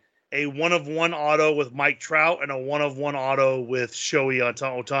had a one of one auto with Mike Trout and a one of one auto with Shohei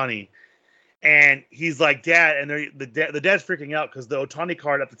Ohtani. And he's like, Dad, and the dad's freaking out because the Ohtani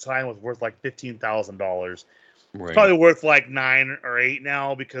card at the time was worth like $15,000. It's Right. probably worth like 9 or 8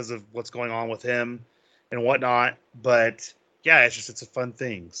 now because of what's going on with him and whatnot. But yeah, it's a fun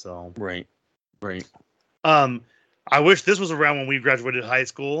thing. So Right. Right. um, I wish this was around when we graduated high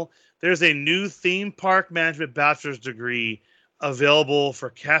school. There's a new theme park management bachelor's degree available for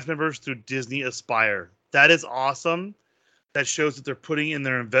cast members through Disney Aspire. That is awesome. That shows that they're putting in,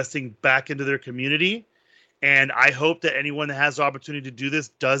 they're investing back into their community. And I hope that anyone that has the opportunity to do this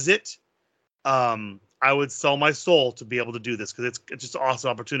does it. I would sell my soul to be able to do this because it's just an awesome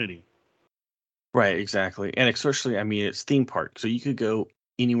opportunity. Right, exactly. And especially, I mean, it's theme park. So you could go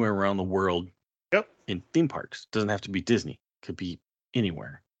anywhere around the world in theme parks. Doesn't have to be Disney. Could be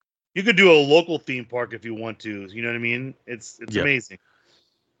anywhere. You could do a local theme park if you want to. You know what I mean? It's amazing.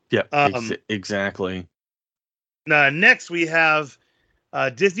 Yeah, exactly. Next, we have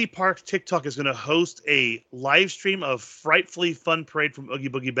Disney Parks TikTok is going to host a live stream of Frightfully Fun Parade from Oogie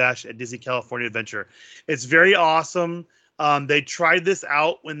Boogie Bash at Disney California Adventure. It's very awesome. They tried this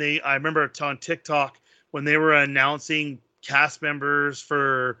out I remember on TikTok when they were announcing cast members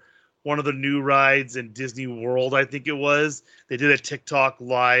for one of the new rides in Disney World, I think it was. They did a TikTok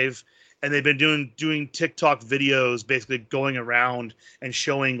live, and they've been doing TikTok videos, basically going around and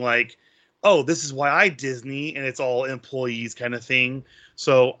showing like, oh, this is why I Disney, and it's all employees kind of thing.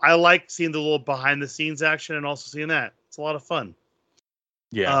 So I like seeing the little behind the scenes action and also seeing that. It's a lot of fun.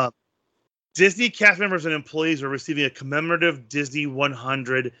 Yeah. Disney cast members and employees are receiving a commemorative Disney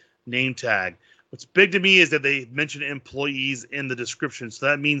 100 name tag. What's big to me is that they mention employees in the description. So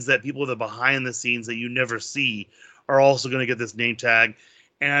that means that people that are behind the scenes that you never see are also going to get this name tag.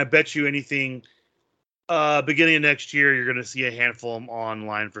 And I bet you anything, beginning of next year, you're going to see a handful of them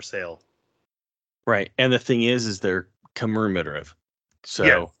online for sale. Right. And the thing is they're commemorative.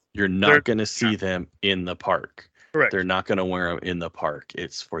 So you're not going to see them in the park. Correct. They're not going to wear them in the park.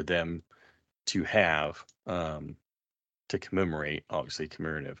 It's for them to have to commemorate, obviously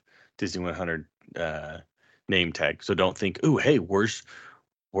commemorative Disney 100 name tag. So don't think, oh, hey, where's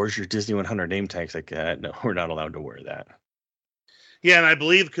your Disney 100 name tags? Like, no, we're not allowed to wear that. Yeah, and I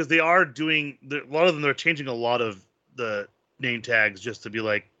believe because they are doing a lot of them, they're changing a lot of the name tags just to be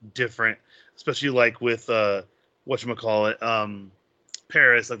like different, especially like with whatchamacallit,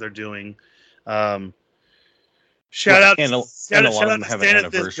 Paris, like they're doing. Shout out, and a lot of them have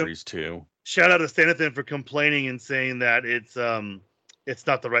anniversaries too. Shout out to Stanathan for complaining and saying that it's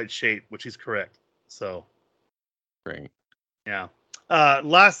not the right shape, which he's correct. So, great. Yeah.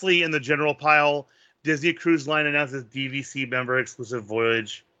 Lastly, in the general pile, Disney Cruise Line announces DVC member exclusive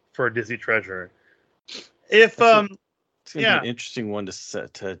voyage for Disney Treasure. If it's gonna be an interesting one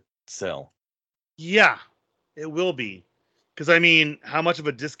to sell. Yeah, it will be. Because I mean, how much of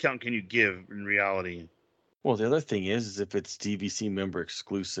a discount can you give in reality? Well, the other thing is if it's DVC member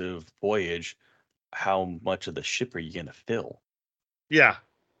exclusive voyage, how much of the ship are you going to fill? Yeah.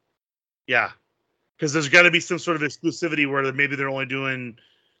 Because there's got to be some sort of exclusivity where maybe they're only doing,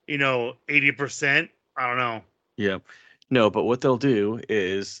 80%. I don't know. Yeah. No, but what they'll do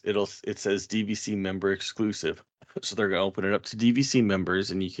is it says DVC member exclusive. So they're going to open it up to DVC members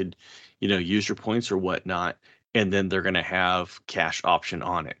and you could, use your points or whatnot. And then they're going to have cash option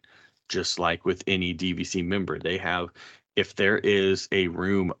on it. Just like with any DVC member, they have, if there is a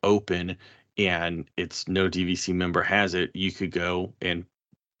room open and it's no DVC member has it, you could go and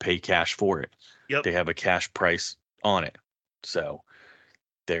pay cash for it. Yep. They have a cash price on it. So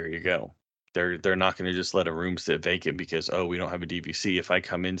there you go. They're not going to just let a room sit vacant because, oh, we don't have a DVC. If I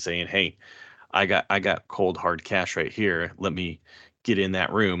come in saying, hey, I got cold hard cash right here, let me get in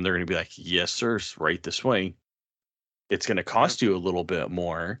that room, they're going to be like, yes, sir, right this way. It's going to cost you a little bit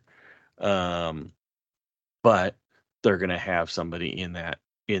more, but they're going to have somebody in that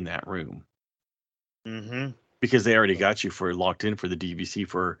room. Mm-hmm. Because they already got you locked in for the DVC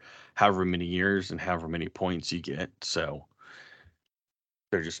for however many years and however many points you get. So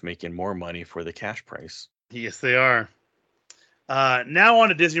they're just making more money for the cash price. Yes, they are. Now on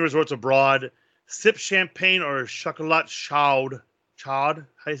to Disney Resorts Abroad. Sip champagne or chocolat chaude. Chaude?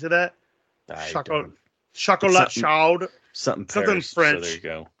 How do you say that? Chocolat chaude. Something French. So there you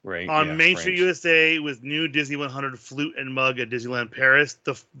go. Right. On Main Street, USA, with new Disney 100 flute and mug at Disneyland Paris.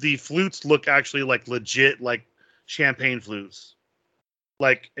 The flutes look actually like legit, like champagne flutes,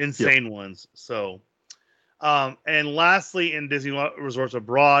 like insane ones. So, and lastly, in Disney Resorts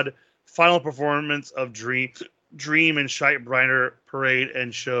Abroad, final performance of Dream and Shite Brighter Parade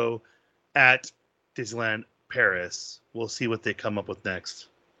and Show at Disneyland Paris. We'll see what they come up with next.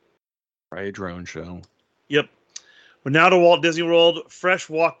 Right, a drone show. Yep. We're now to Walt Disney World. Fresh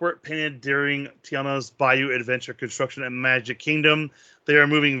walkwork painted during Tiana's Bayou Adventure construction at Magic Kingdom. They are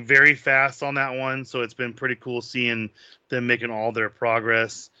moving very fast on that one, so it's been pretty cool seeing them making all their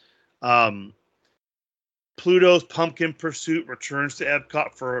progress. Pluto's Pumpkin Pursuit returns to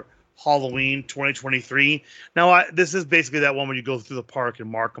Epcot for Halloween 2023. Now, this is basically that one where you go through the park and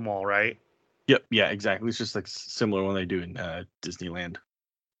mark them all, right? Yep. Yeah. Exactly. It's just like similar one they do in Disneyland.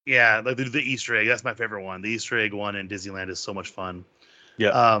 Yeah, like the Easter egg. That's my favorite one. The Easter egg one in Disneyland is so much fun.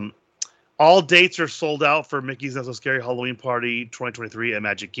 Yep. All dates are sold out for Mickey's Not So Scary Halloween Party 2023 at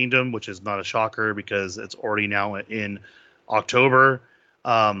Magic Kingdom, which is not a shocker because it's already now in October.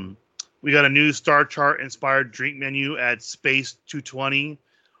 Um, we got a new Star Chart inspired drink menu at Space 220.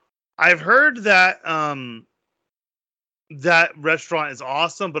 I've heard that that restaurant is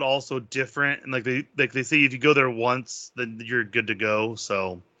awesome, but also different. And like they say, if you go there once, then you're good to go.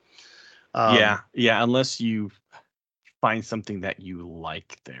 So Yeah. Unless you find something that you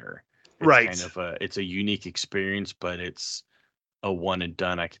like there, it's right. kind of it's a unique experience, but it's a one and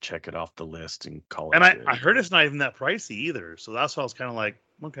done. I could check it off the list and call And it I good. heard it's not even that pricey either. So that's why I was kind of like,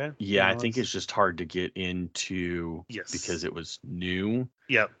 okay. Yeah, I think it's just hard to get into because yes. it was new.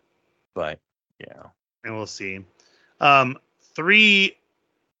 Yep. But yeah. And we'll see. 3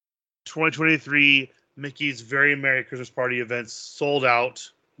 2023 Mickey's Very Merry Christmas Party events sold out.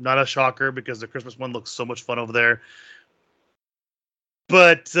 Not a shocker because the Christmas one looks so much fun over there.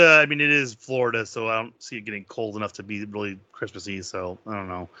 But I mean, it is Florida, so I don't see it getting cold enough to be really Christmassy. So I don't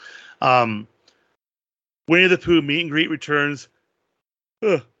know. Winnie the Pooh meet and greet returns.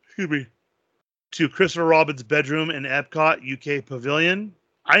 Excuse me. To Christopher Robin's bedroom in Epcot UK Pavilion.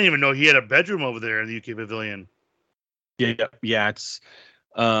 I didn't even know he had a bedroom over there in the UK Pavilion. Yeah. It's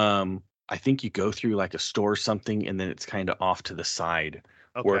I think you go through like a store or something, and then it's kind of off to the side.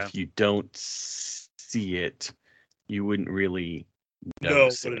 Okay. Or if you don't see it, you wouldn't really know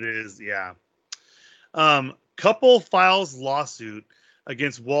notice what it. it is. Yeah. Couple files lawsuit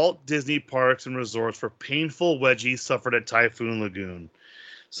against Walt Disney Parks and Resorts for painful wedgies suffered at Typhoon Lagoon.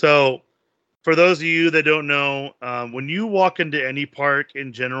 So, for those of you that don't know, when you walk into any park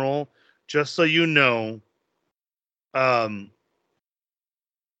in general, just so you know,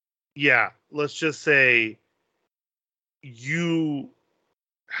 yeah, let's just say you,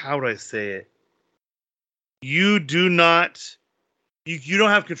 how would I say it? You do not, you don't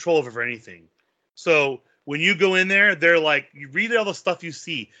have control over anything. So when you go in there, they're like, you read all the stuff you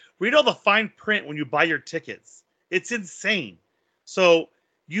see, read all the fine print when you buy your tickets. It's insane. So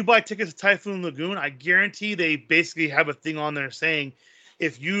you buy tickets to Typhoon Lagoon, I guarantee they basically have a thing on there saying,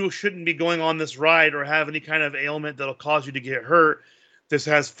 if you shouldn't be going on this ride or have any kind of ailment that'll cause you to get hurt, this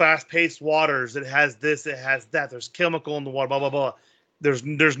has fast-paced waters, it has this, it has that, there's chemical in the water, blah, blah, blah. There's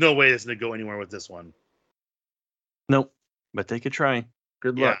no way it's going to go anywhere with this one. Nope. But they could try.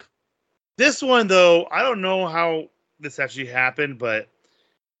 Good luck. This one, though, I don't know how this actually happened, but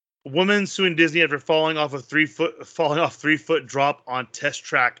a woman suing Disney after falling off 3-foot drop on test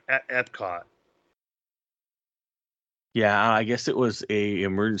track at Epcot. Yeah, I guess it was a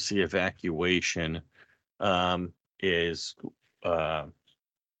emergency evacuation. Is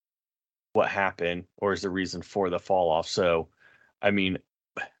what happened, or is the reason for the fall off. So, I mean,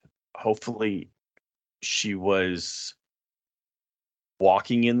 hopefully she was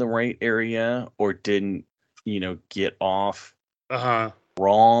walking in the right area or didn't, get off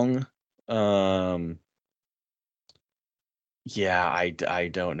wrong. Yeah, I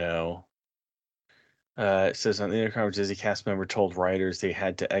don't know. It says on the intercom, Disney cast member told writers they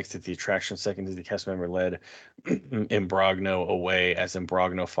had to exit the attraction. Second Disney cast member led Imbrogno away. As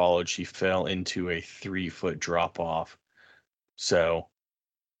Imbrogno followed, she fell into a 3-foot drop off. So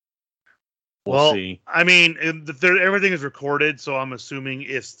we'll see. I mean, everything is recorded, so I'm assuming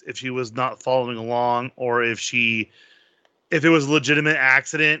if she was not following along or if it was a legitimate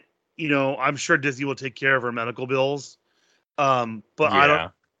accident, I'm sure Disney will take care of her medical bills. But Yeah.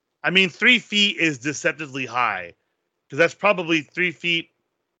 I mean, 3 feet is deceptively high because that's probably 3 feet.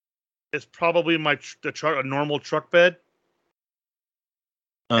 It's probably a normal truck bed.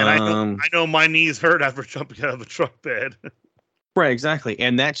 And I know my knees hurt after jumping out of a truck bed. Right, exactly.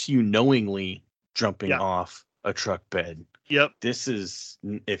 And that's you knowingly jumping Yeah. off a truck bed. Yep. This is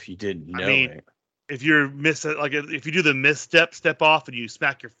if you didn't know it. If you're if you do the misstep, step off and you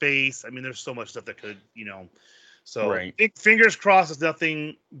smack your face, I mean, there's so much stuff that could, So Right. Fingers crossed it's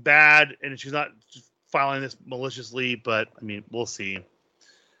nothing bad and she's not filing this maliciously, but I mean, we'll see.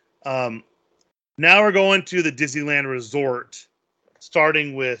 Now we're going to the Disneyland Resort,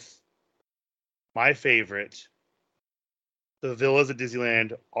 starting with my favorite. The villas at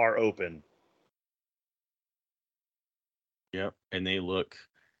Disneyland are open. Yep, and they look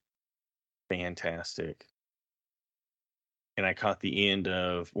fantastic. And I caught the end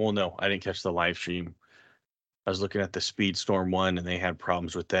of, well, no, I didn't catch the live stream. I was looking at the Speedstorm one, and they had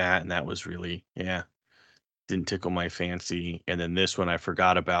problems with that, and that was really, didn't tickle my fancy. And then this one, I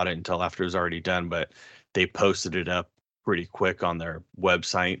forgot about it until after it was already done, but they posted it up pretty quick on their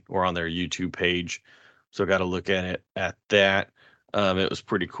website or on their YouTube page. So got to look at it at that. It was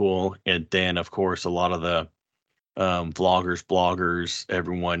pretty cool. And then, of course, a lot of the vloggers, bloggers,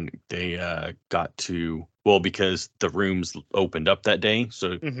 everyone, they got to, well, because the rooms opened up that day.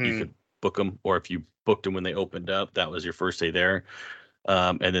 So you could book them, or if you booked them when they opened up, that was your first day there.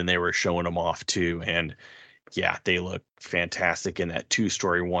 And then they were showing them off too. And yeah, they look fantastic. And that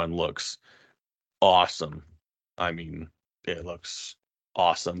 2-story one looks awesome. I mean, it looks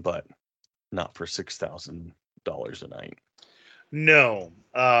awesome, but not for $6,000 a night. No.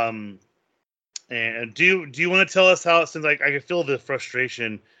 And do you want to tell us how, since I can feel the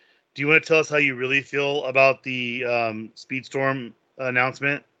frustration, do you want to tell us how you really feel about the Speedstorm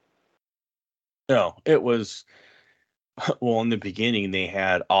announcement? No, it was, well, in the beginning they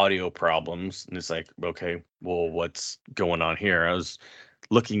had audio problems, and it's like, okay, well, what's going on here? I was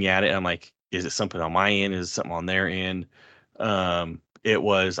looking at it, and I'm like, is it something on my end? Is it something on their end? I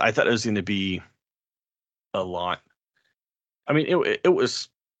thought it was going to be a lot. I mean, it was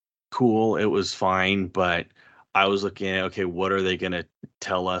cool. It was fine, but I was looking at, okay, what are they going to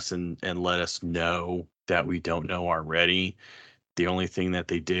tell us and let us know that we don't know already? The only thing that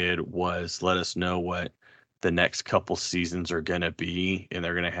they did was let us know what the next couple seasons are going to be, and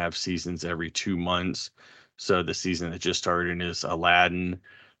they're going to have seasons every 2 months. So the season that just started is Aladdin.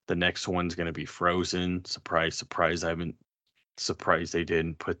 The next one's going to be Frozen. Surprise, surprise. I'm surprised they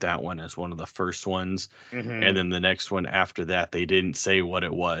didn't put that one as one of the first ones. And then the next one after that, they didn't say what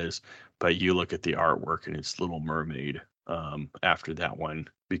it was, but you look at the artwork and it's Little Mermaid after that one,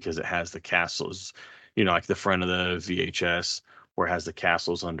 because it has the castles, like the front of the VHS where it has the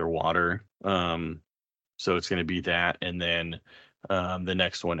castles underwater. So it's going to be that. And then the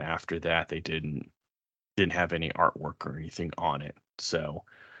next one after that, they didn't have any artwork or anything on it. So,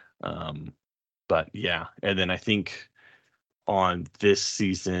 but yeah. And then I think on this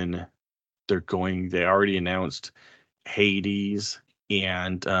season, they already announced Hades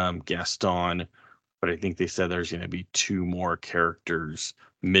and Gaston, but I think they said there's going to be 2 more characters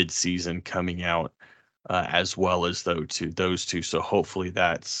mid-season coming out, as well as those two. So hopefully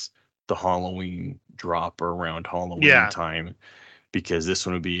that's the Halloween drop, or around Halloween time, because this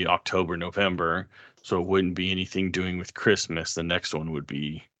one would be October, November, so it wouldn't be anything doing with Christmas. The next one would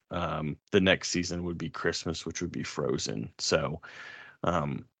be the next season would be Christmas, which would be Frozen. So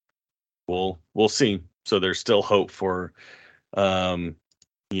we'll see. So there's still hope for Jack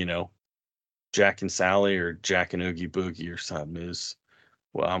and Sally, or Jack and Oogie Boogie, or something.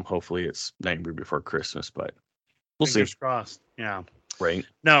 Hopefully it's Nightmare Before Christmas, but we'll see. Fingers crossed. Yeah. Right.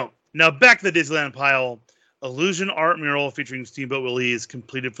 Now back to the Disneyland pile. Illusion art mural featuring Steamboat Willie is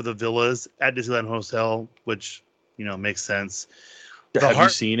completed for the villas at Disneyland Hotel, which makes sense. Have you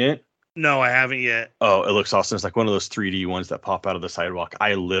seen it? No, I haven't yet. Oh, it looks awesome. It's like one of those 3D ones that pop out of the sidewalk.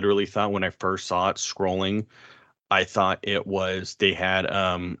 I literally thought when I first saw it scrolling, I thought it was, they had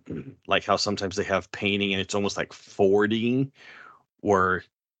like how sometimes they have painting and it's almost like 4D, where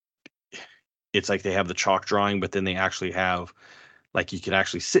it's like they have the chalk drawing, but then they actually have, like, you can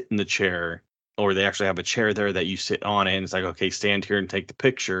actually sit in the chair, or they actually have a chair there that you sit on it, and it's like, okay, stand here and take the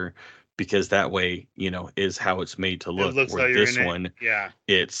picture, because that way, is how it's made to look. Where this one,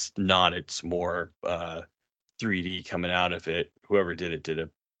 it's not. It's more 3D coming out of it. Whoever did it did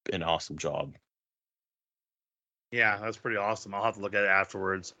an awesome job. Yeah, that's pretty awesome. I'll have to look at it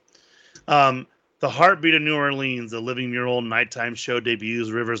afterwards. The Heartbeat of New Orleans, a living mural nighttime show, debuts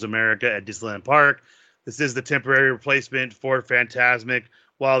Rivers America at Disneyland Park. This is the temporary replacement for Fantasmic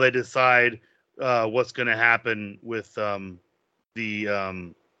while they decide what's going to happen with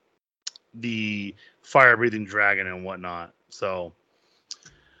the fire-breathing dragon and whatnot. So,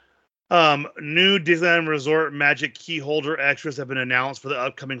 new Disneyland Resort Magic Key Holder extras have been announced for the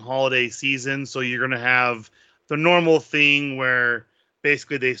upcoming holiday season. So you're going to have the normal thing where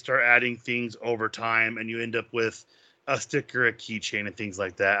basically they start adding things over time, and you end up with a sticker, a keychain, and things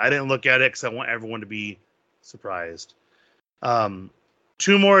like that. I didn't look at it because I want everyone to be surprised. 2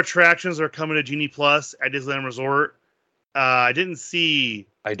 more attractions are coming to Genie Plus at Disneyland Resort. I didn't see.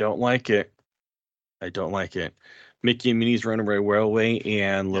 I don't like it. Mickey and Minnie's Runaway Railway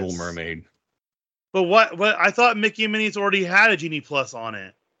and Little Mermaid. But what? I thought Mickey and Minnie's already had a Genie Plus on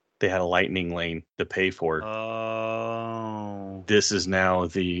it. They had a Lightning Lane to pay for. Oh. This is now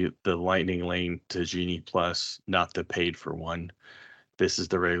the Lightning Lane to Genie Plus, not the paid for one. This is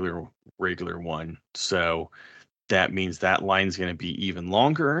the regular one. So that means that line's going to be even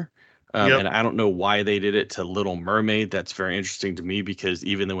longer. And I don't know why they did it to Little Mermaid. That's very interesting to me, because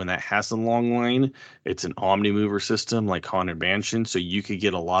even though when that has a long line, it's an Omni Mover system like Haunted Mansion. So you could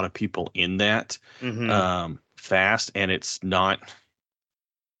get a lot of people in that fast, and it's not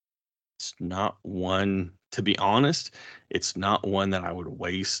one, to be honest, it's not one that I would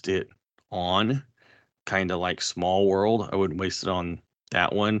waste it on. Kind of like Small World, I wouldn't waste it on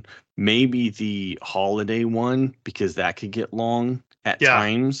that one. Maybe the holiday one, because that could get long at Yeah.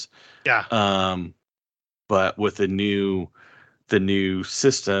 times. Yeah. But with the new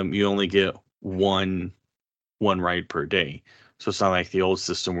system, you only get one ride per day. So it's not like the old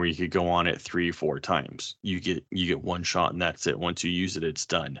system where you could go on it 3-4 times. You get one shot and that's it. Once you use it, it's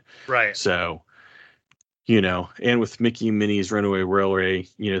done. Right. So, and with Mickey and Minnie's Runaway Railway,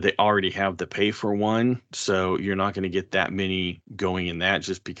 they already have the pay for one. So you're not going to get that many going in that,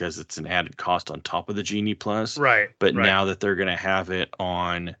 just because it's an added cost on top of the Genie Plus. Right. But right. now that they're going to have it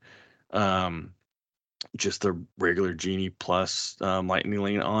on just the regular Genie Plus Lightning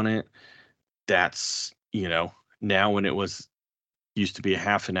Lane on it, that's, now when it used to be a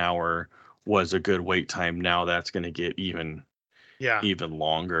half an hour was a good wait time. Now that's going to get even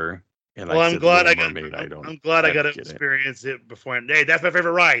longer. And well, like I I'm said, glad Little I got. Mermaid, I'm glad I got to experience it before. Hey, that's my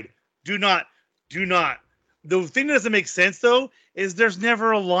favorite ride. Do not. The thing that doesn't make sense though is there's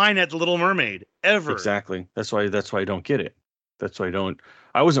never a line at the Little Mermaid ever. Exactly. That's why I don't get it. That's why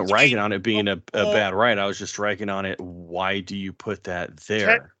I wasn't ragging on it being a bad ride. I was just ragging on it. Why do you put that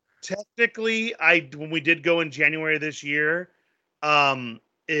there? Technically, when we did go in January this year,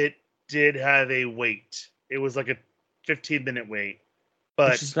 it did have a wait. It was like a 15-minute wait.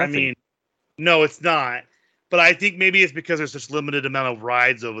 But I mean, no, it's not. But I think maybe it's because there's such limited amount of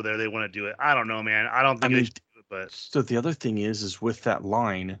rides over there. They want to do it. I don't know, man. I don't think they should do it. But so the other thing is with that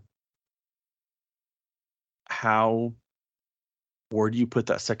line, where do you put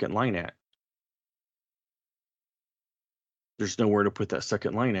that second line at? There's nowhere to put that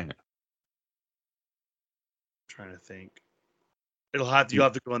second line at. I'm trying to think. You have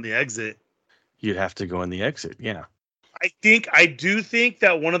to go on the exit. You'd have to go in the exit, yeah. I do think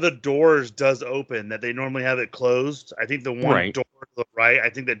that one of the doors does open, that they normally have it closed. I think the one door to the right, I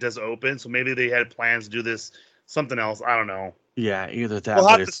think that does open. So maybe they had plans to do this something else. I don't know. Yeah, either that. We'll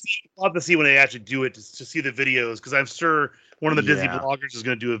have to see when they actually do it to see the videos, because I'm sure one of the Disney bloggers is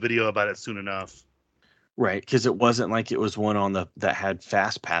going to do a video about it soon enough. Right, because it wasn't like it was one that had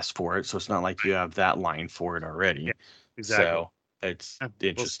Fast Pass for it, so it's not like you have that line for it already. Yeah, exactly. So it's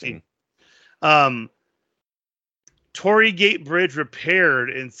interesting. Torii Gate Bridge repaired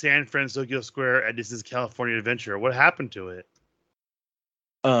in San Francisco Square at Disney's California Adventure. What happened to it?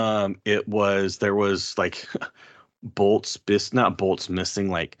 There was like not bolts missing,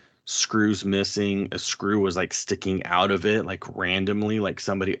 like screws missing. A screw was like sticking out of it, like randomly, like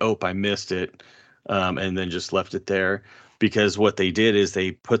somebody, I missed it, and then just left it there. Because what they did is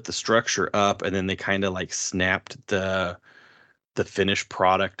they put the structure up and then they kind of like snapped the finished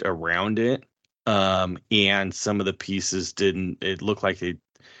product around it. And some of the pieces it looked like it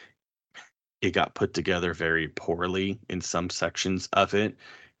got put together very poorly in some sections of it.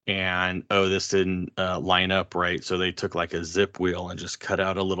 And this didn't line up right, so they took like a zip wheel and just cut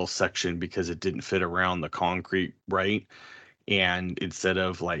out a little section because it didn't fit around the concrete right. And instead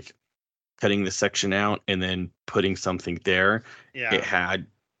of like cutting the section out and then putting something there, it had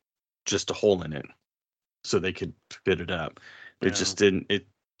just a hole in it, so they could fit it up. It just didn't. It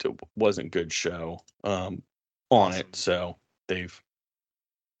wasn't good show on it, so they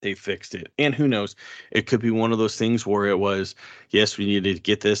fixed it. And who knows, it could be one of those things where it was, yes, we needed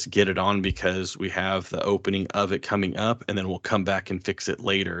to get it on because we have the opening of it coming up, and then we'll come back and fix it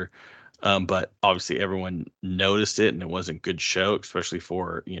later. But obviously everyone noticed it, and it wasn't good show, especially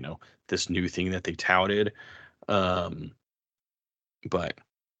for this new thing that they touted. But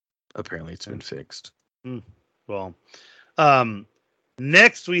apparently it's been fixed. Well,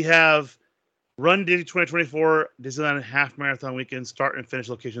 next we have Run Disney 2024 Disneyland Half Marathon Weekend start and finish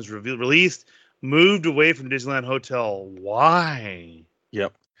locations released. Moved away from Disneyland Hotel. Why?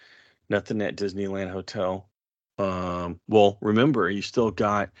 Yep. Nothing at Disneyland Hotel. Well, remember, you still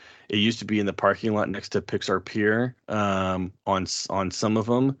got, it used to be in the parking lot next to Pixar Pier on some of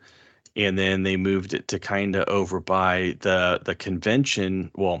them. And then they moved it to kind of over by the convention.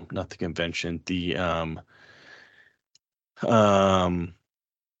 Well, not the convention. The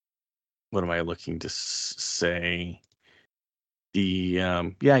what am I looking to say? The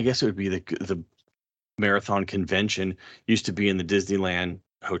I guess it would be the marathon convention used to be in the Disneyland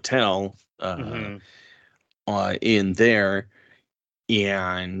Hotel in there,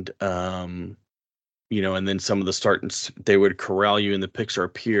 and and then some of the they would corral you in the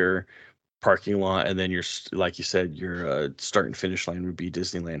Pixar Pier parking lot, and then like you said, your start and finish line would be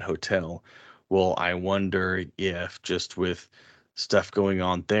Disneyland Hotel. Well, I wonder if just with stuff going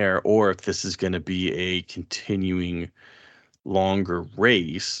on there, or if this is going to be a continuing longer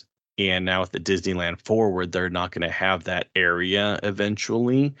race. And now with the Disneyland Forward, they're not going to have that area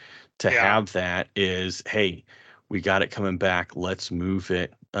eventually. To Yeah. have that is, hey, we got it coming back. Let's move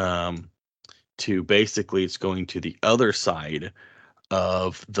it to basically it's going to the other side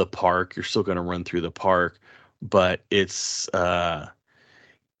of the park. You're still going to run through the park, but it's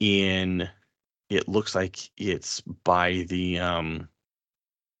in it looks like it's by the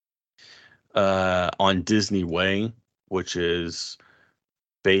on Disney Way, which is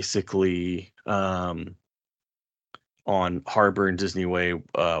basically on Harbor and Disney Way,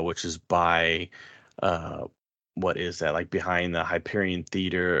 which is by what is that, like behind the Hyperion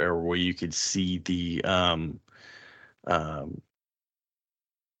Theater, or where you could see the um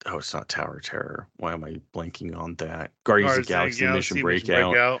oh, it's not Tower of Terror. Why am I blanking on that? Guardians of the Galaxy Mission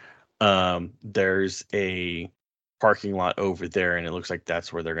Breakout. There's a parking lot over there, and it looks like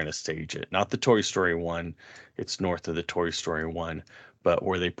that's where they're going to stage it. Not the Toy Story one. It's north of the Toy Story one, but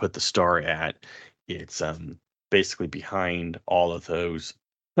where they put the star at, it's basically behind all of those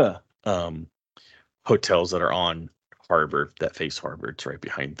hotels that are on Harbor, that face Harbor. It's right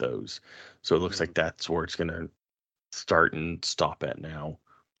behind those. So it looks like that's where it's going to start and stop at now.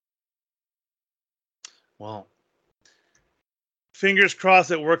 Well, fingers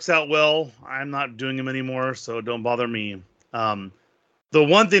crossed it works out well. I'm not doing them anymore, so don't bother me. The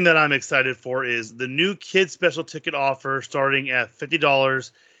one thing that I'm excited for is the new kids special ticket offer starting at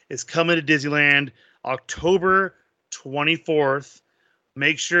 $50 is coming to Disneyland October 24th.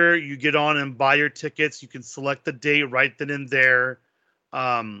 Make sure you get on and buy your tickets. You can select the date right then and there.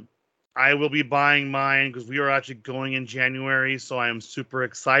 I will be buying mine because we are actually going in January, so I am super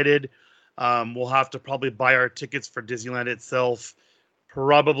excited. We'll have to probably buy our tickets for Disneyland itself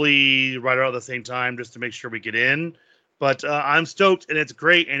probably right around the same time just to make sure we get in. But I'm stoked, and it's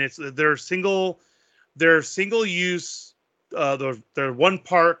great, and it's they're single use. They're one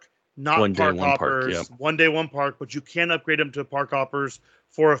park, not one park day, one hoppers. Park, yep. 1 day, one park, but you can upgrade them to park hoppers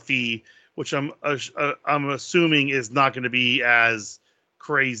for a fee, which I'm assuming is not going to be as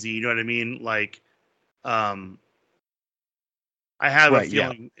crazy. You know what I mean? Like, I have a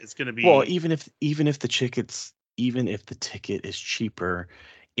feeling it's going to be. Well, even if the ticket is cheaper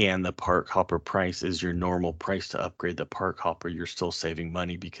and the park hopper price is your normal price to upgrade the park hopper, you're still saving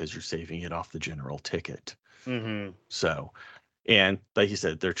money because you're saving it off the general ticket. Mm-hmm. So, and like you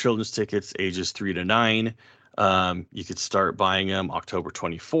said, they're children's tickets, ages 3 to 9. You could start buying them October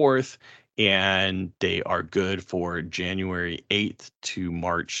 24th, and they are good for January 8th to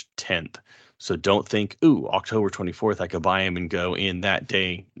March 10th. So don't think, ooh, October 24th, I could buy them and go in that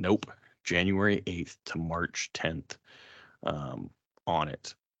day. Nope. January 8th to March 10th on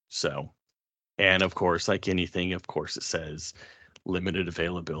it. So, and of course, like anything, of course, it says limited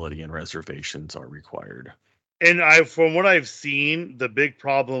availability and reservations are required. And from what I've seen, the big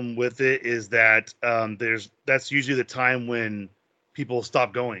problem with it is that that's usually the time when people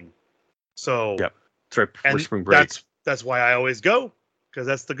stop going. So, yep, it's right for spring break. That's why I always go, because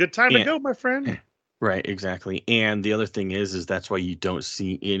that's the good time to go, my friend. Right, exactly. And the other thing is that's why you don't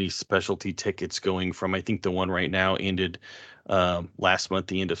see any specialty tickets going from, I think the one right now ended last month,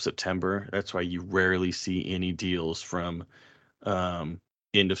 the end of September. That's why you rarely see any deals from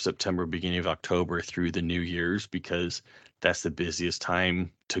end of September, beginning of October through the New Year's, because that's the busiest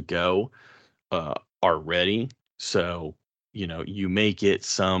time to go already. So, you may get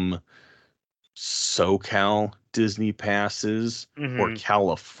some SoCal Disney passes or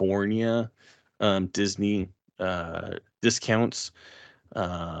California Disney discounts,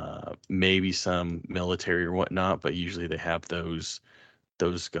 maybe some military or whatnot, but usually they have those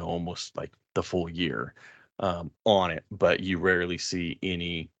go almost like the full year on it. But you rarely see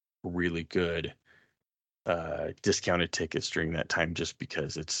any really good discounted tickets during that time, just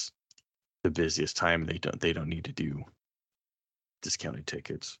because it's the busiest time. They don't need to do discounted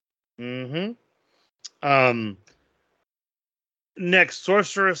tickets. Next,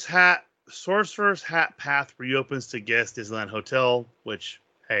 Sorcerer's Hat Path reopens to guest Disneyland Hotel, which,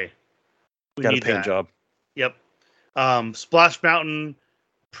 hey, we got need a paint that. job. Yep. Splash Mountain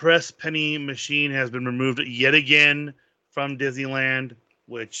Press Penny Machine has been removed yet again from Disneyland,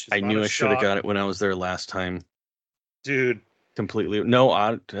 which I knew I should have got it when I was there last time. Dude. Completely. No,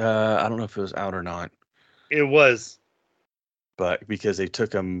 I don't know if it was out or not. It was. But because they took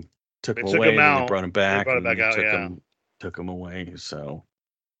them away, and then they brought them back, and then took them away. So,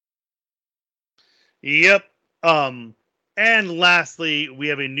 yep. And lastly, we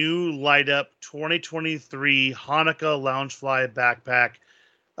have a new light up 2023 Hanukkah Loungefly backpack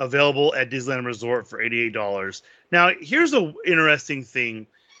available at Disneyland Resort for $88. Now, here's an interesting thing.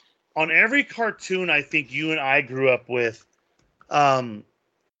 On every cartoon I think you and I grew up with,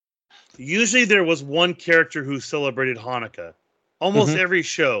 usually there was one character who celebrated Hanukkah. Almost every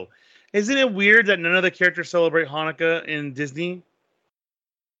show. Isn't it weird that none of the characters celebrate Hanukkah in Disney?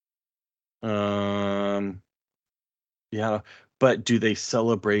 Yeah, but do they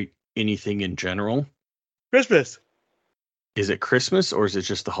celebrate anything in general? Christmas. Is it Christmas or is it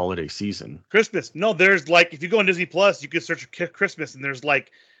just the holiday season? Christmas. No, there's like, if you go on Disney Plus, you can search for Christmas, and there's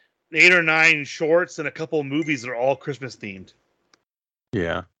like 8 or 9 shorts and a couple of movies that are all Christmas themed.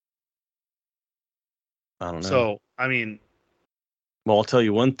 Yeah. I don't know. So, I mean, well, I'll tell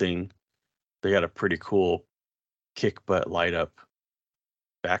you one thing. They got a pretty cool kick butt light up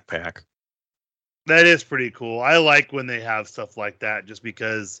backpack. That is pretty cool. I like when they have stuff like that, just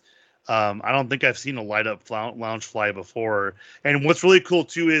because I don't think I've seen a light up Loungefly before. And what's really cool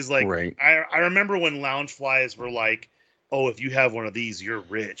too is like, right. I remember when Loungeflies were like, oh, if you have one of these, you're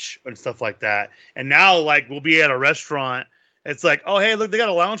rich and stuff like that. And now, like, we'll be at a restaurant. It's like, oh, hey, look, they got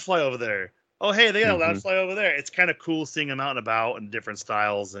a Loungefly over there. Oh, hey, they got a Loungefly over there. It's kind of cool seeing them out and about in different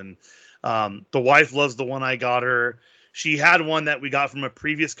styles. And the wife loves the one I got her. She had one that we got from a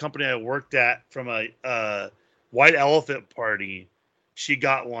previous company I worked at from a white elephant party. She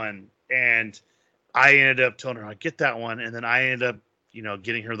got one, and I ended up telling her, I get that one. And then I ended up,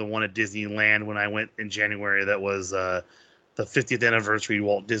 getting her the one at Disneyland when I went in January. That was the 50th anniversary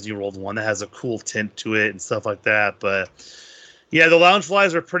Walt Disney World one that has a cool tint to it and stuff like that. But yeah, the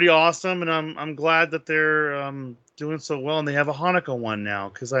Loungeflies are pretty awesome, and I'm glad that they're doing so well, and they have a Hanukkah one now,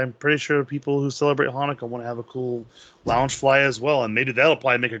 because I'm pretty sure people who celebrate Hanukkah want to have a cool Loungefly as well, and maybe that'll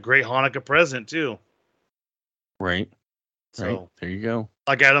probably make a great Hanukkah present too. Right. So right. There you go.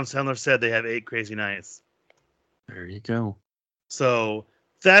 Like Adam Sandler said, they have 8 crazy nights. There you go. So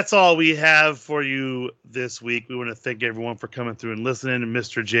that's all we have for you this week. We want to thank everyone for coming through and listening.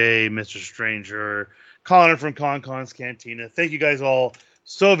 Mr. J, Mr. Stranger, Connor from ConCon's Cantina. Thank you guys all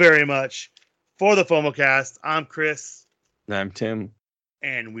so very much for the FOMOcast. I'm Chris. I'm Tim.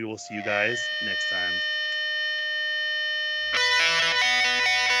 And we will see you guys next time.